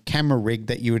fucking camera rig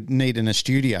that you would need in a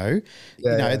studio.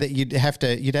 That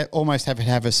you'd almost have to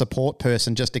have a support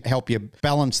person just to help you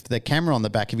balance the camera on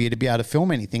the back of you to be able to film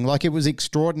anything. Like it was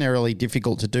extraordinarily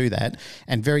difficult to do that,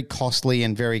 and very costly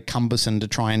and very cumbersome to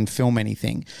try and film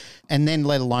anything. And then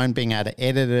let alone being able to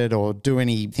edit it or do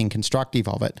anything constructive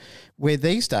of it. Where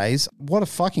these days, what a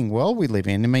fucking world we live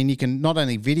in. I mean, you can not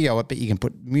only video it, but you can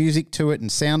put music to it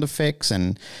and sound effects,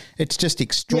 and it's just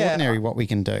extraordinary what we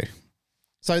can do.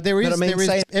 So there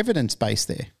is evidence base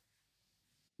there.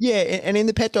 Yeah, and in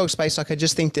the pet dog space, like I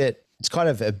just think that it's kind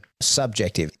of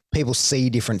subjective. People see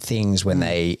different things when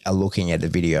they are looking at the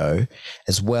video,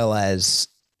 as well as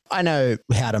I know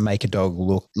how to make a dog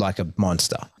look like a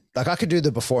monster. Like I could do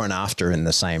the before and after in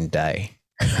the same day.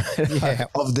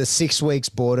 Of the 6 weeks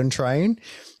board and train,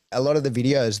 a lot of the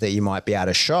videos that you might be able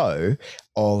to show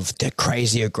of the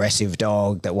crazy aggressive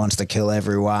dog that wants to kill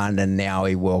everyone and now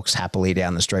he walks happily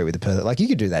down the street with the person. Like you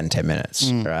could do that in 10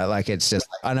 minutes, right? Like it's just,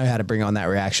 I know how to bring on that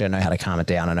reaction. I know how to calm it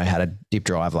down. I know how to dip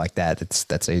drive like that.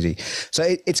 That's easy. So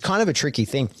it's kind of a tricky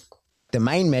thing. The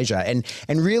main measure, and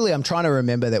really I'm trying to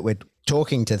remember that we're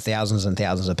talking to thousands and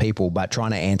thousands of people, but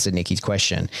trying to answer Nikki's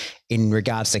question in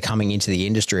regards to coming into the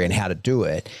industry and how to do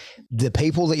it. The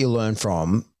people that you learn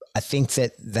from, I think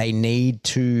that they need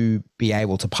to be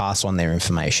able to pass on their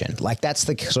information. Like that's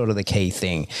the sort of the key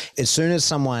thing. As soon as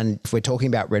someone, if we're talking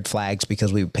about red flags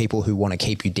because people who want to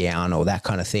keep you down or that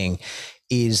kind of thing,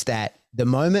 is that the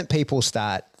moment people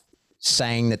start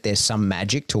saying that there's some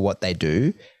magic to what they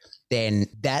do, then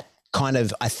that kind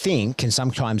of, I think, can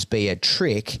sometimes be a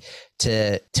trick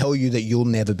to tell you that you'll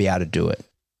never be able to do it,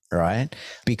 right?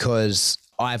 Because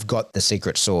I've got the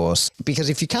secret sauce. Because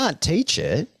if you can't teach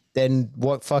it, then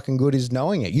what fucking good is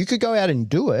knowing it? You could go out and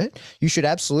do it. You should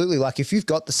absolutely, like if you've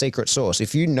got the secret sauce,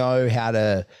 if you know how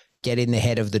to get in the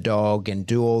head of the dog and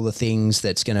do all the things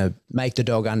that's going to make the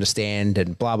dog understand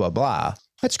and blah, blah, blah,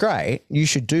 that's great. You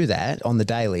should do that on the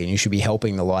daily and you should be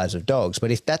helping the lives of dogs.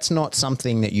 But if that's not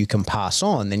something that you can pass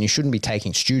on, then you shouldn't be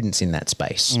taking students in that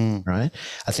space, right?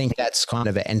 I think that's kind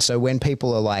of it. And so when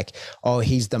people are like, oh,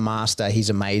 he's the master, he's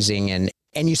amazing.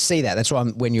 And you see that. That's why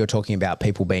when you're talking about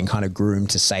people being kind of groomed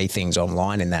to say things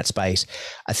online in that space,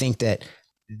 I think that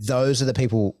those are the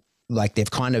people, like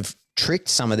they've kind of tricked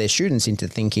some of their students into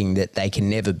thinking that they can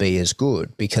never be as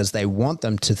good because they want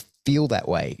them to feel that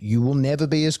way. You will never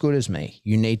be as good as me.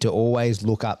 You need to always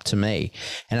look up to me.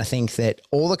 And I think that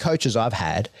all the coaches I've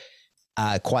had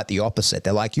are quite the opposite.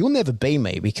 They're like, you'll never be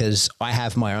me because I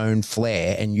have my own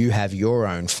flair and you have your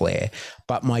own flair.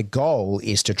 But my goal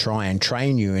is to try and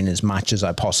train you in as much as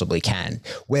I possibly can,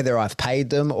 whether I've paid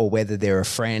them or whether they're a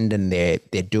friend and they're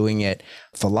doing it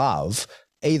for love.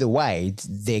 Either way,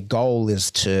 their goal is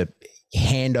to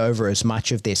hand over as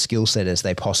much of their skill set as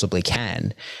they possibly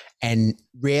can. And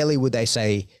rarely would they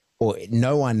say, or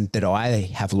no one that I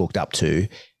have looked up to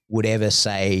would ever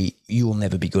say, you'll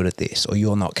never be good at this or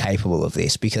you're not capable of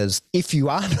this. Because if you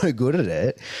are no good at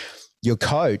it, your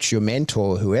coach, your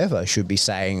mentor, whoever should be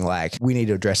saying like, we need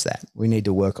to address that. We need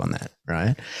to work on that.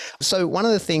 Right. So one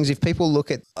of the things, if people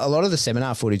look at a lot of the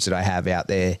seminar footage that I have out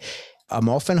there, I'm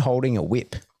often holding a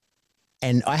whip.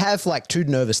 And I have like 2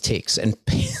 nervous tics. And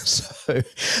so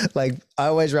like I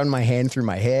always run my hand through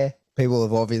my hair. People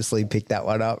have obviously picked that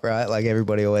one up, right? Like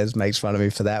everybody always makes fun of me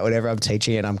for that. Whenever I'm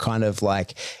teaching it, I'm kind of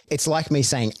like, it's like me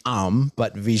saying,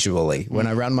 but visually. When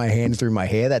I run my hand through my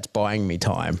hair, that's buying me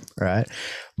time, right?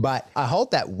 But I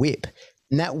hold that whip.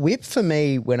 And that whip for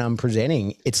me, when I'm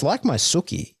presenting, it's like my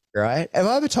Suki, right? Have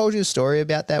I ever told you a story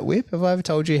about that whip? Have I ever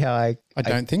told you how I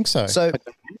don't think so. So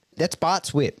that's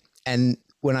Bart's whip. And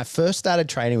when I first started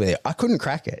training with it, I couldn't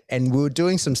crack it. And we were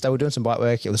doing some stuff, we were doing some bite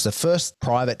work. It was the first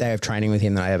private day of training with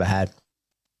him that I ever had.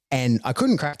 And I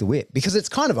couldn't crack the whip because it's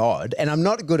kind of odd. And I'm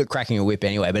not good at cracking a whip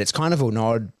anyway, but it's kind of an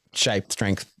odd shape,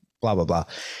 strength, blah, blah, blah.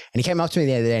 And he came up to me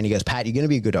the other day and he goes, Pat, you're going to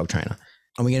be a good dog trainer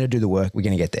and we're going to do the work. We're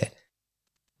going to get there.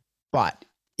 But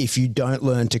if you don't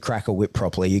learn to crack a whip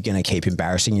properly, you're going to keep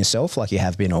embarrassing yourself like you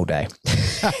have been all day.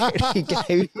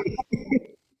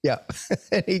 Yeah.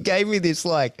 And he gave me this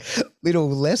like little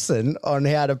lesson on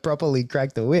how to properly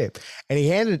crack the whip. And he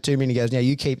handed it to me and he goes, now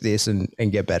you keep this and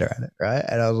get better at it. Right.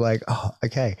 And I was like, oh,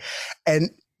 okay. And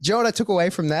do you know what I took away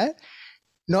from that?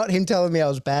 Not him telling me I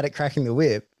was bad at cracking the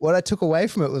whip. What I took away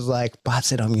from it was like, Bart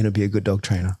said, I'm going to be a good dog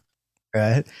trainer.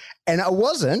 Right. And I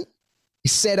wasn't. He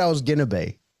said I was going to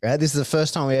be. Right. This is the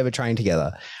first time we ever trained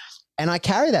together. And I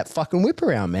carry that fucking whip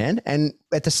around, man. And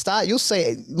at the start, you'll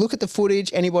see, look at the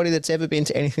footage, anybody that's ever been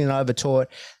to anything that I ever taught,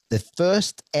 the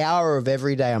first hour of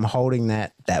every day, I'm holding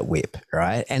that whip,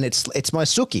 right? And it's my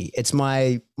Suki. It's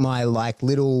my like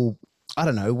little, I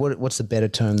don't know, what's the better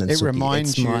term than Suki? It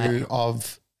reminds you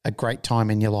of a great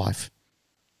time in your life.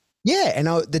 Yeah. And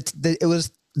it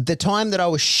was the time that I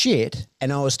was shit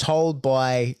and I was told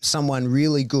by someone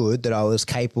really good that I was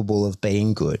capable of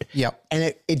being good. Yep. And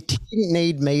it didn't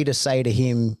need me to say to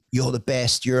him, you're the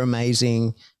best, you're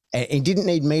amazing. And it didn't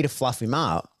need me to fluff him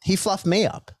up. He fluffed me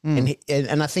up. And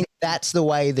I think that's the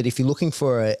way that if you're looking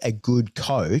for a good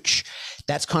coach,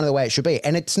 that's kind of the way it should be.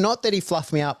 And it's not that he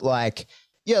fluffed me up like,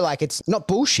 yeah, like it's not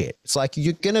bullshit. It's like,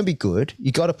 you're going to be good.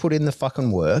 You got to put in the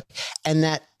fucking work. And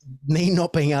that me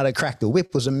not being able to crack the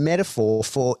whip was a metaphor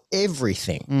for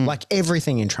everything, like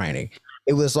everything in training.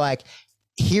 It was like,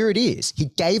 here it is. He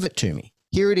gave it to me.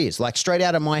 Here it is, like straight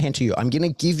out of my hand to you. I'm going to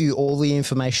give you all the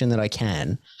information that I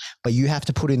can, but you have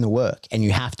to put in the work and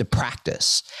you have to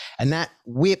practice. And that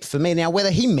whip for me, now, whether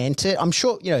he meant it, I'm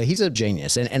sure, he's a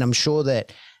genius. And I'm sure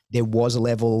that there was a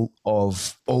level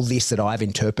of all this that I've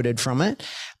interpreted from it,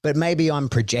 but maybe I'm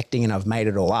projecting and I've made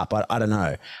it all up. I don't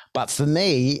know. But for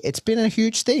me, it's been a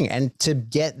huge thing. And to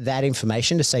get that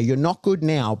information to say, you're not good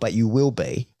now, but you will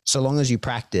be so long as you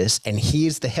practice. And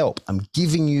here's the help. I'm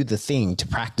giving you the thing to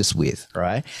practice with.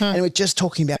 Right. And we're just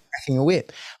talking about cracking a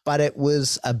whip, but it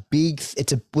was a big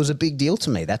deal to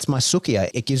me. That's my Suki.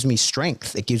 It gives me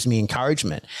strength. It gives me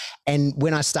encouragement. And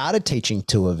when I started teaching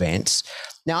to events,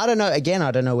 now, I don't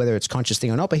know whether it's a conscious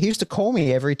thing or not, but he used to call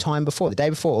me every time before, the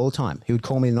day before, all the time. He would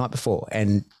call me the night before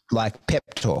and like pep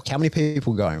talk. How many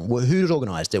people going? Who's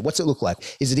organized it? What's it look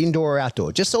like? Is it indoor or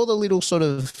outdoor? Just all the little sort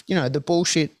of, the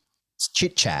bullshit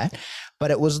chit chat, but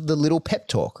it was the little pep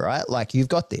talk, right? Like, you've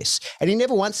got this. And he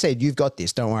never once said, you've got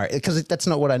this, don't worry, because that's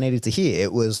not what I needed to hear.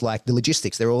 It was like the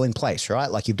logistics, they're all in place, right?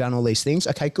 Like, you've done all these things.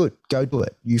 Okay, good. Go do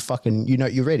it.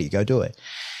 You're ready. Go do it.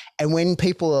 And when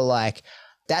people are like,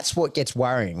 that's what gets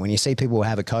worrying when you see people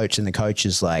have a coach and the coach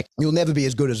is like, you'll never be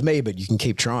as good as me, but you can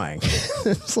keep trying.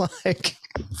 It's like,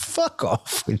 fuck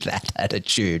off with that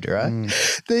attitude, right?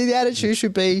 The attitude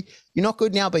should be, you're not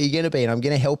good now, but you're going to be, and I'm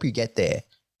going to help you get there.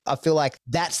 I feel like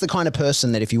that's the kind of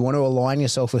person that if you want to align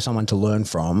yourself with someone to learn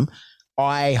from,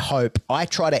 I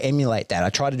try to emulate that. I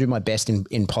try to do my best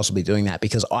in possibly doing that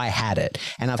because I had it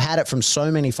and I've had it from so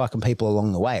many fucking people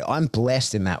along the way. I'm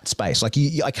blessed in that space. Like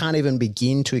I can't even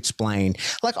begin to explain.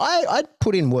 Like I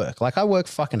put in work, like I work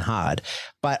fucking hard,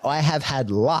 but I have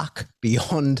had luck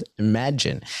beyond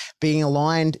imagine. Being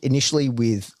aligned initially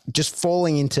with just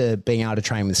falling into being able to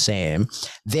train with Sam,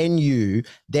 then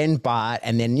Bart,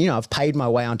 and then, I've paid my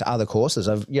way onto other courses.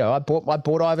 I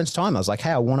bought Ivan's time. I was like,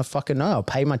 hey, I want to fucking know. I'll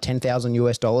pay my $10,000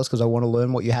 because I want to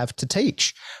learn what you have to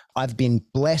teach. I've been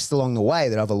blessed along the way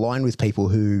that I've aligned with people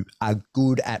who are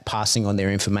good at passing on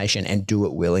their information and do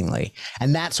it willingly.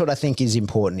 And that's what I think is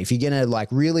important. If you're going to like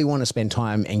really want to spend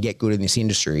time and get good in this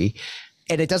industry,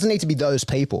 and it doesn't need to be those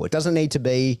people. It doesn't need to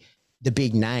be the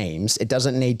big names. It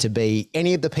doesn't need to be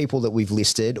any of the people that we've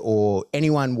listed or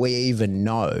anyone we even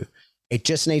know. It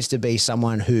just needs to be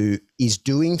someone who is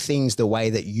doing things the way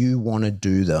that you want to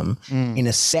do them in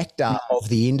a sector of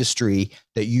the industry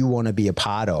that you want to be a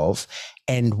part of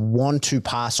and want to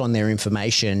pass on their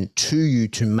information to you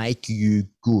to make you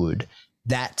good.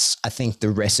 That's, I think,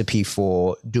 the recipe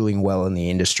for doing well in the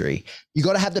industry. You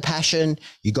got to have the passion.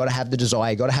 You got to have the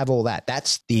desire. You got to have all that.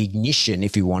 That's the ignition,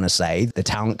 if you want to say, the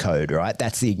talent code, right?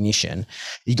 That's the ignition.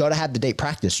 You got to have the deep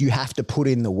practice. You have to put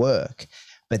in the work.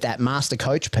 But that master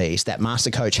coach piece, that master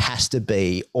coach has to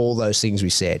be all those things we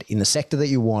said in the sector that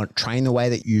you want, train the way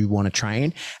that you want to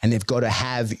train, and they've got to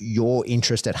have your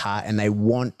interest at heart, and they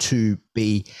want to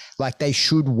be like, they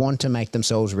should want to make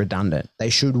themselves redundant. They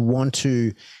should want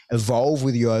to evolve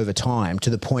with you over time to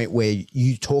the point where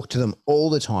you talk to them all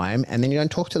the time and then you don't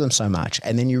talk to them so much.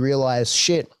 And then you realize,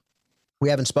 shit, we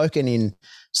haven't spoken in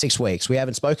 6 weeks. We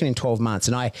haven't spoken in 12 months.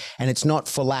 And it's not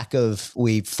for lack of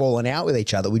we've fallen out with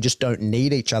each other. We just don't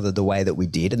need each other the way that we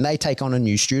did. And they take on a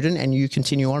new student and you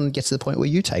continue on and get to the point where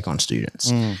you take on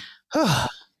students.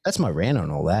 That's my rant on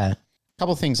all that. A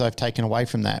couple of things I've taken away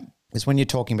from that is when you're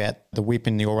talking about the whip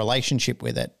and your relationship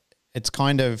with it, it's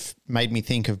kind of made me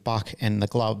think of Buck and the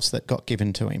gloves that got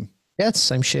given to him. Yeah, it's the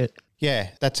same shit. Yeah,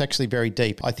 that's actually very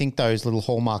deep. I think those little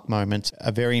hallmark moments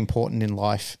are very important in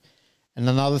life. And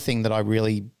another thing that I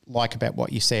really like about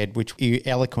what you said, which you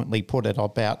eloquently put it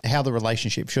about how the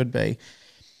relationship should be.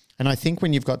 And I think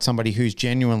when you've got somebody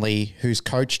who's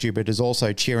coached you, but is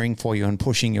also cheering for you and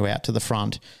pushing you out to the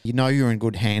front, you know you're in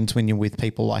good hands when you're with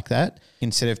people like that,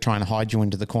 instead of trying to hide you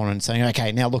into the corner and saying,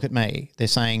 okay, now look at me. They're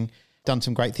saying, done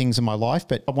some great things in my life,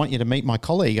 but I want you to meet my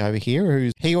colleague over here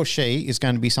he or she is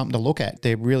going to be something to look at.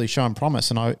 They're really showing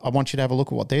promise, and I want you to have a look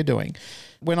at what they're doing.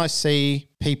 When I see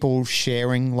people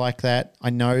sharing like that, I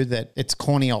know that it's a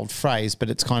corny old phrase, but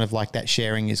it's kind of like that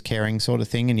sharing is caring sort of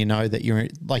thing. And you know that you're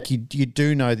like, you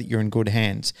do know that you're in good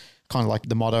hands, kind of like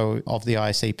the motto of the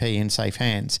ICP, in safe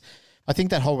hands. I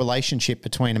think that whole relationship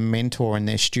between a mentor and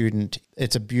their student,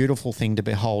 it's a beautiful thing to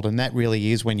behold. And that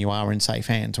really is when you are in safe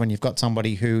hands, when you've got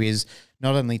somebody who is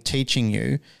not only teaching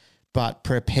you, but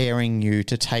preparing you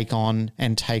to take on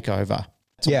and take over.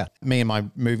 Yeah. Me and my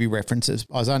movie references.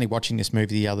 I was only watching this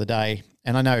movie the other day,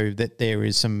 and I know that there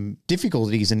is some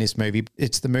difficulties in this movie.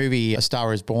 It's the movie A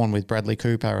Star is Born with Bradley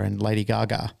Cooper and Lady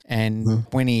Gaga. And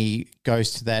when he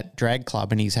goes to that drag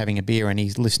club and he's having a beer and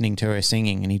he's listening to her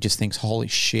singing and he just thinks, holy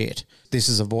shit, this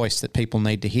is a voice that people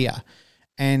need to hear.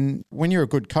 And when you're a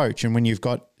good coach and when you've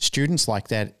got students like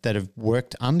that that have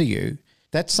worked under you,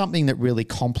 that's something that really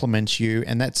complements you,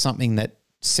 and that's something that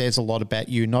says a lot about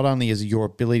you, not only as your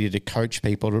ability to coach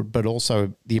people, but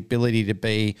also the ability to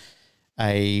be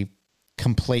a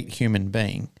complete human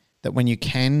being, that when you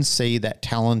can see that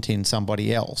talent in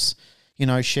somebody else, you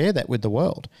know, share that with the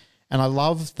world. And I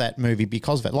love that movie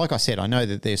because of it. Like I said, I know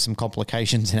that there's some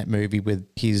complications in that movie with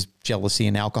his jealousy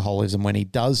and alcoholism when he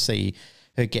does see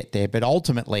her get there. But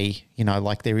ultimately, you know,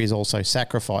 like there is also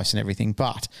sacrifice and everything.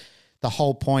 But the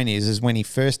whole point is when he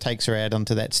first takes her out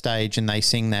onto that stage and they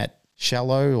sing that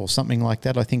Shallow or something like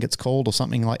that, I think it's called, or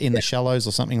something like In the Shallows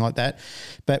or something like that.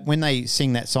 But when they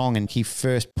sing that song and he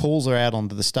first pulls her out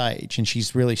onto the stage and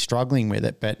she's really struggling with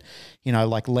it, but, you know,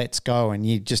 like Let's Go, and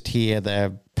you just hear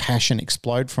the passion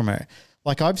explode from her.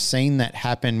 Like I've seen that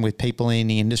happen with people in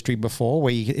the industry before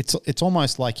where it's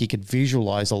almost like you could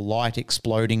visualize a light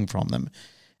exploding from them.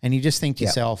 And you just think to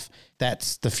yourself,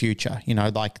 that's the future, you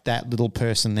know, like that little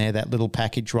person there, that little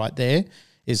package right there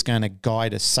is going to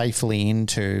guide us safely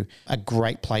into a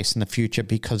great place in the future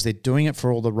because they're doing it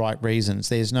for all the right reasons.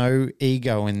 There's no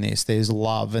ego in this. There's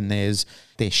love and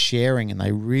they're sharing, and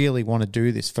they really want to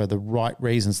do this for the right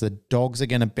reasons. The dogs are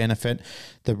going to benefit.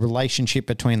 The relationship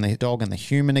between the dog and the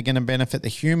human are going to benefit. The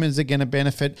humans are going to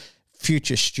benefit.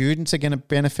 Future students are going to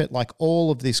benefit. Like all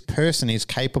of this person is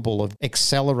capable of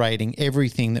accelerating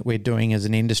everything that we're doing as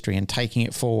an industry and taking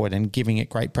it forward and giving it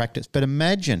great practice. But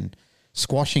imagine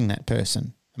squashing that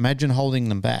person. Imagine holding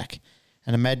them back,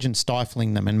 and imagine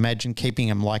stifling them, and imagine keeping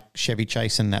them like Chevy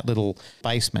Chase in that little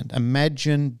basement.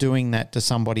 Imagine doing that to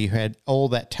somebody who had all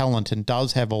that talent and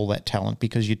does have all that talent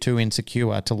because you're too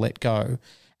insecure to let go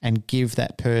and give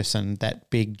that person that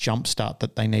big jump start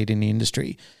that they need in the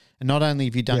industry. And not only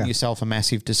have you done yourself a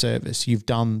massive disservice, you've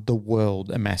done the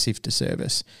world a massive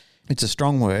disservice. It's a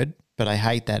strong word, but I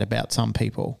hate that about some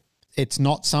people. It's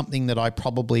not something that I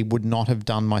probably would not have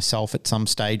done myself at some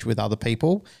stage with other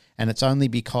people. And it's only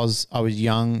because I was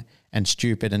young and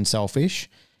stupid and selfish.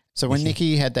 So when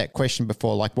Nikki had that question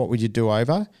before, like, what would you do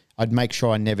over? I'd make sure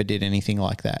I never did anything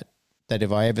like that. That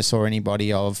if I ever saw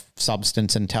anybody of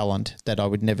substance and talent, that I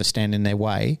would never stand in their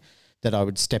way, that I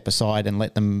would step aside and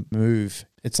let them move.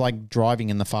 It's like driving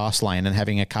in the fast lane and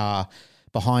having a car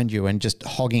behind you and just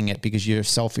hogging it because you're a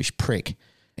selfish prick,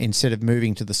 instead of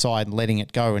moving to the side and letting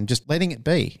it go and just letting it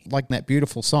be. Like that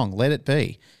beautiful song, Let It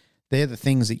Be. They're the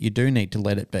things that you do need to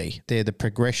let it be. They're the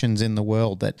progressions in the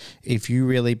world that if you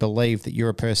really believe that you're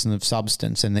a person of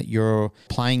substance and that you're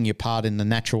playing your part in the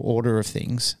natural order of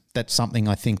things, that's something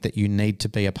I think that you need to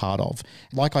be a part of.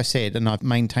 Like I said, and I've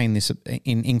maintained this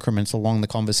in increments along the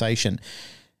conversation,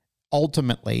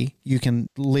 ultimately you can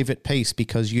live at peace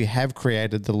because you have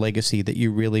created the legacy that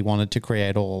you really wanted to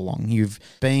create all along. You've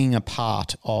been a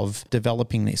part of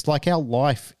developing this. Like our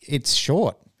life, it's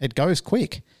short. It goes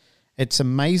quick. It's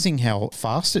amazing how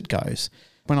fast it goes.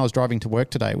 When I was driving to work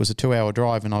today, it was a 2-hour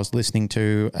drive and I was listening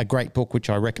to a great book which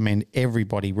I recommend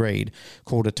everybody read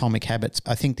called Atomic Habits.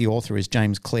 I think the author is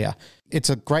James Clear. It's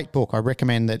a great book. I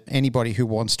recommend that anybody who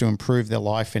wants to improve their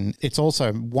life, and it's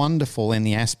also wonderful in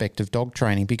the aspect of dog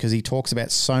training because he talks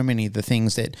about so many of the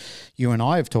things that you and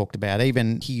I have talked about.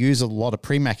 Even he uses a lot of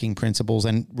pre-macking principles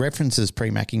and references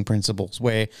pre-macking principles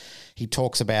where he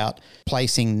talks about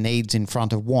placing needs in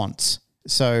front of wants.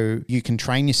 So you can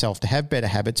train yourself to have better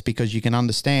habits because you can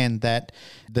understand that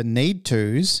the need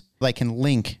tos, they can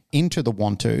link into the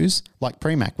want tos, like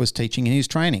Premack was teaching in his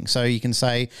training. So you can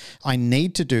say, I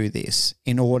need to do this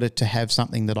in order to have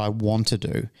something that I want to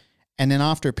do. And then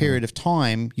after a period of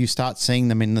time, you start seeing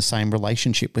them in the same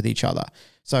relationship with each other.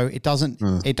 So it doesn't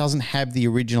have the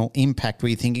original impact where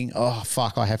you're thinking, oh,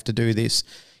 fuck, I have to do this.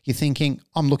 You're thinking,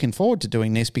 I'm looking forward to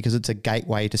doing this because it's a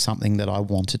gateway to something that I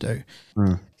want to do.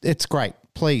 It's great.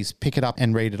 Please pick it up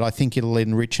and read it. I think it'll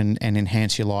enrich and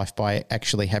enhance your life by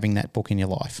actually having that book in your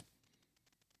life.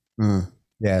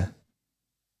 Yeah.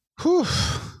 Whew.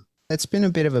 It's been a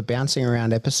bit of a bouncing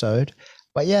around episode.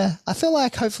 But yeah, I feel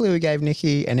like hopefully we gave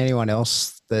Nikki and anyone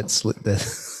else that's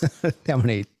how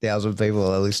many thousand people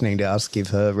are listening to us give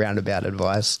her roundabout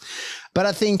advice. But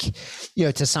I think,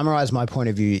 to summarize my point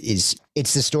of view is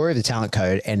it's the story of the talent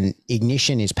code, and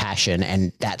ignition is passion,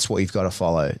 and that's what you've got to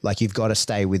follow. Like you've got to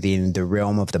stay within the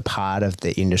realm of the part of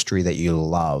the industry that you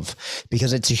love,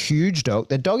 because it's a huge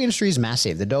the dog industry is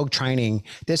massive. The dog training,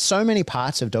 there's so many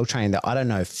parts of dog training that I don't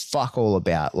know fuck all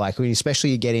about. Like especially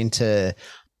you get into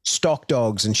stock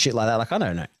dogs and shit like that. Like I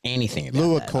don't know anything about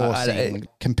lure that. coursing,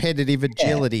 competitive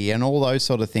agility, and all those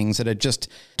sort of things that are just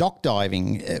dock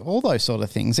diving, all those sort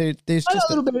of things. There's just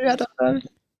a little bit about that.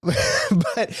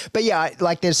 but yeah,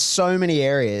 like there's so many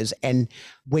areas, and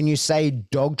when you say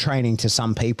dog training to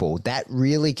some people, that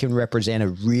really can represent a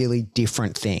really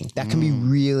different thing. That can be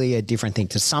really a different thing.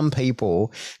 To some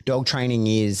people, dog training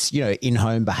is,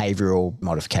 in-home behavioral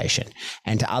modification.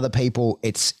 And to other people,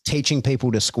 it's teaching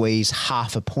people to squeeze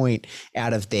half a point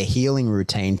out of their healing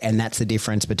routine. And that's the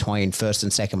difference between first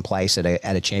and second place at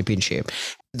a championship.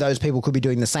 Those people could be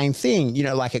doing the same thing,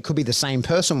 like it could be the same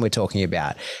person we're talking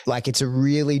about. Like it's a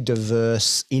really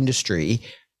diverse industry.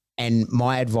 And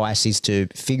my advice is to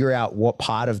figure out what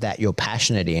part of that you're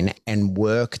passionate in and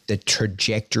work the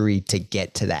trajectory to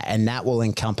get to that. And that will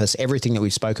encompass everything that we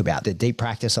spoke about, the deep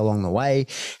practice along the way,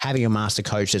 having a master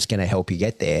coach that's going to help you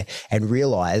get there, and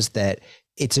realize that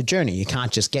it's a journey. You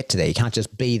can't just get to there. You can't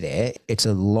just be there. It's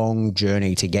a long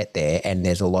journey to get there. And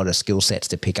there's a lot of skill sets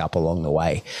to pick up along the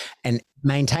way, and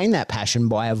maintain that passion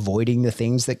by avoiding the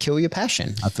things that kill your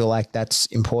passion. I feel like that's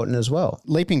important as well.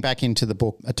 Leaping back into the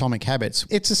book, Atomic Habits,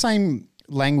 it's the same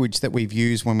language that we've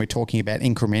used when we're talking about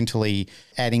incrementally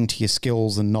adding to your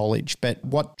skills and knowledge. But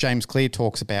what James Clear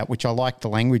talks about, which I like the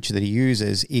language that he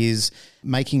uses, is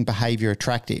making behavior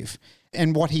attractive.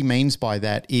 And what he means by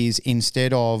that is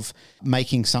instead of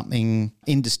making something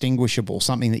indistinguishable,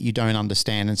 something that you don't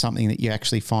understand and something that you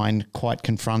actually find quite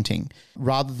confronting,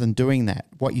 rather than doing that,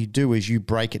 what you do is you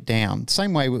break it down.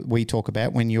 Same way we talk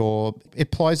about when it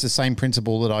applies the same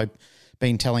principle that I've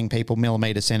been telling people,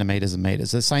 millimeters, centimeters, and meters.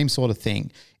 The same sort of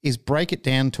thing is break it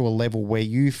down to a level where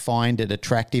you find it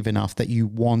attractive enough that you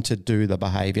want to do the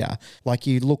behavior. Like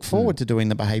you look forward to doing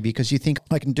the behavior because you think,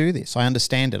 I can do this. I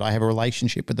understand it. I have a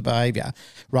relationship with the behavior,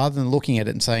 rather than looking at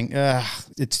it and saying,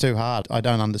 it's too hard. I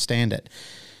don't understand it.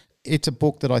 It's a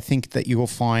book that I think that you will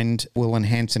find will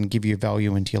enhance and give you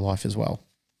value into your life as well.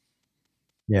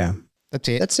 Yeah. That's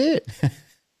it. That's it.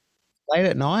 Late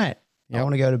at night. Yep. I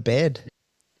want to go to bed.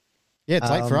 Yeah,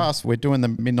 it's late for us. We're doing the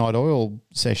midnight oil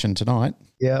session tonight.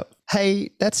 Yeah.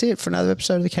 Hey, that's it for another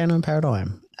episode of the Canine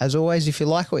Paradigm. As always, if you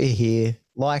like what you hear,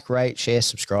 like, rate, share,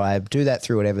 subscribe. Do that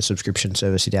through whatever subscription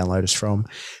service you download us from.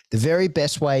 The very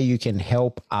best way you can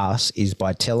help us is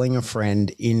by telling a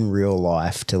friend in real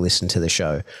life to listen to the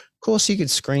show. Of course, you could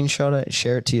screenshot it,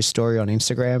 share it to your story on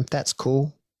Instagram. That's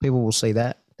cool. People will see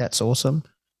that. That's awesome.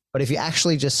 But if you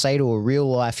actually just say to a real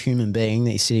life human being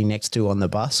that you're sitting next to on the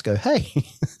bus, go, hey,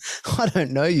 I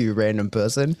don't know you, random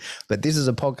person, but this is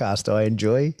a podcast I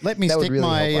enjoy. Let me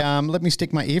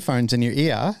stick my earphones in your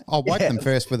ear. I'll wipe them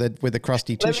first with a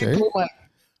crusty tissue.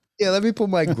 Let me pull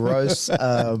my gross.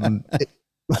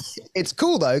 It's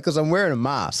cool though because I'm wearing a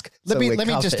mask. Let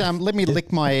me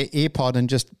lick my ear pod and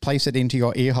just place it into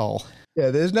your ear hole.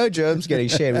 Yeah, there's no germs getting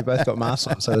shared. We both got masks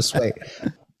on, so it's sweet.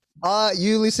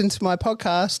 You listen to my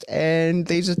podcast, and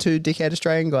these are two dickhead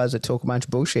Australian guys that talk a bunch of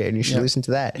bullshit, and you should listen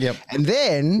to that. Yep. And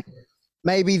then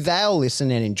maybe they'll listen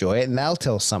and enjoy it, and they'll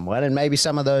tell someone, and maybe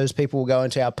some of those people will go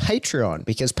into our Patreon,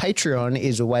 because Patreon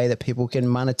is a way that people can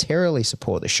monetarily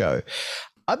support the show.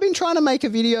 I've been trying to make a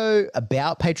video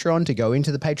about Patreon to go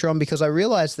into the Patreon because I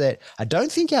realized that I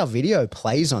don't think our video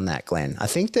plays on that, Glenn. I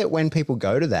think that when people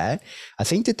go to that, I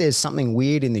think that there's something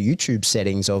weird in the YouTube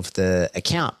settings of the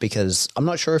account because I'm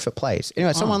not sure if it plays.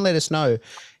 Anyway, someone let us know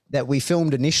that we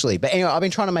filmed initially. But anyway, I've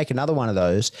been trying to make another one of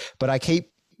those, but I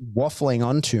keep waffling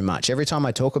on too much. Every time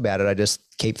I talk about it, I just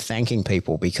keep thanking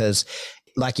people because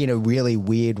like in a really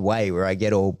weird way where I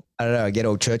get all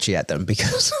churchy at them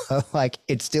because like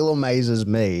it still amazes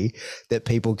me that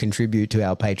people contribute to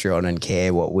our Patreon and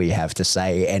care what we have to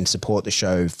say and support the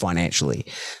show financially.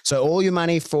 So all your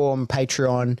money from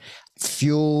Patreon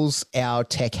fuels our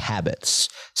tech habits.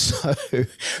 So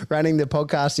running the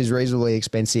podcast is reasonably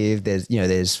expensive. There's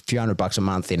a few $100 a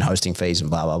month in hosting fees and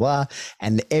blah, blah, blah.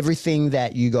 And everything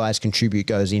that you guys contribute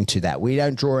goes into that. We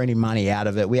don't draw any money out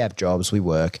of it. We have jobs, we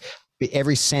work.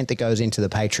 Every cent that goes into the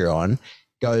Patreon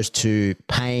goes to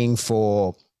paying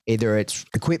for either it's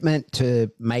equipment to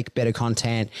make better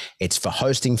content, it's for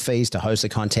hosting fees to host the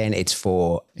content, it's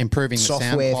for improving the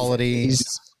sound quality.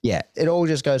 Yeah, it all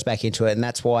just goes back into it. And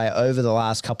that's why over the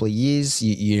last couple of years,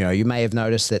 you may have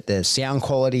noticed that the sound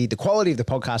quality, the quality of the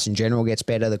podcast in general gets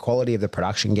better, the quality of the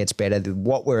production gets better,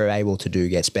 what we're able to do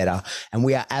gets better. And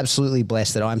we are absolutely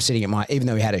blessed that I'm sitting at even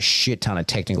though we had a shit ton of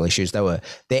technical issues, they're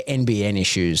NBN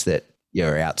issues that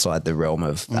you're outside the realm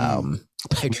of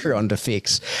Patreon to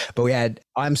fix. But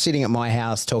I'm sitting at my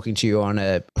house talking to you on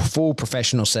a full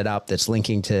professional setup that's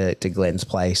linking to Glenn's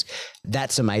place.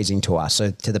 That's amazing to us.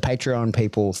 So to the Patreon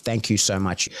people, thank you so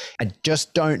much. I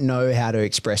just don't know how to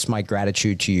express my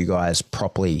gratitude to you guys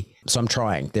properly. So I'm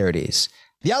trying. There it is.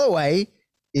 The other way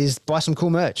is buy some cool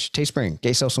merch. Teespring,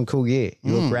 get yourself some cool gear.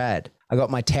 You look rad. I got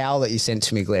my towel that you sent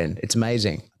to me, Glenn. It's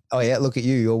amazing. Oh yeah, look at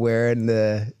you. You're wearing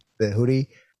the hoodie.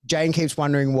 Jane keeps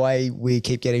wondering why we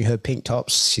keep getting her pink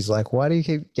tops. She's like, why do you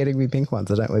keep getting me pink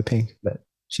ones? I don't wear pink, but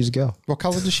she's a girl. What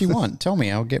color does she want? Tell me.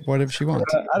 I'll get whatever she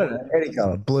wants. I don't know. Any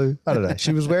color. Blue. I don't know.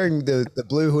 She was wearing the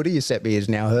blue hoodie you sent me is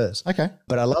now hers. Okay.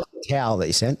 But I love the towel that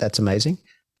you sent. That's amazing.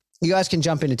 You guys can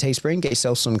jump into Teespring, get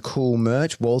yourself some cool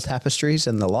merch, wall tapestries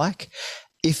and the like.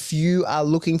 If you are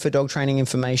looking for dog training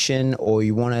information or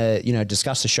you want to,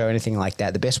 discuss the show, anything like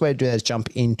that, the best way to do that is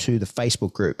jump into the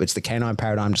Facebook group. It's the Canine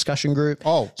Paradigm discussion group.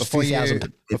 Oh, before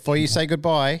you say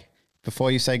goodbye,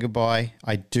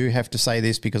 I do have to say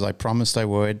this because I promised I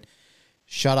would.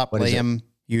 Shut up, Liam,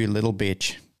 you little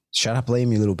bitch. Shut up,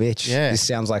 Liam, you little bitch. Yeah. This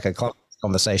sounds like a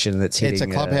conversation that's hitting. It's a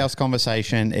Clubhouse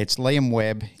conversation. It's Liam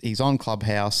Webb. He's on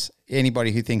Clubhouse.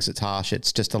 Anybody who thinks it's harsh,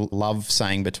 it's just a love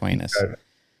saying between us.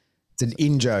 It's an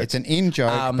in-joke. It's an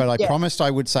in-joke, but I promised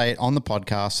I would say it on the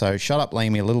podcast, so shut up,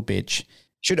 Liam, you little bitch.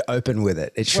 Should open with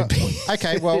it. It should be.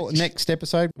 Okay, well, next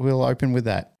episode, we'll open with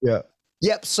that. Yeah.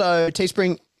 Yep, so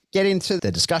Teespring, get into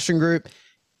the discussion group.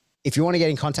 If you want to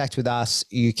get in contact with us,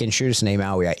 you can shoot us an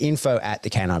email. We are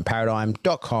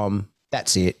info@thecanineparadigm.com.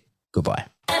 That's it. Goodbye.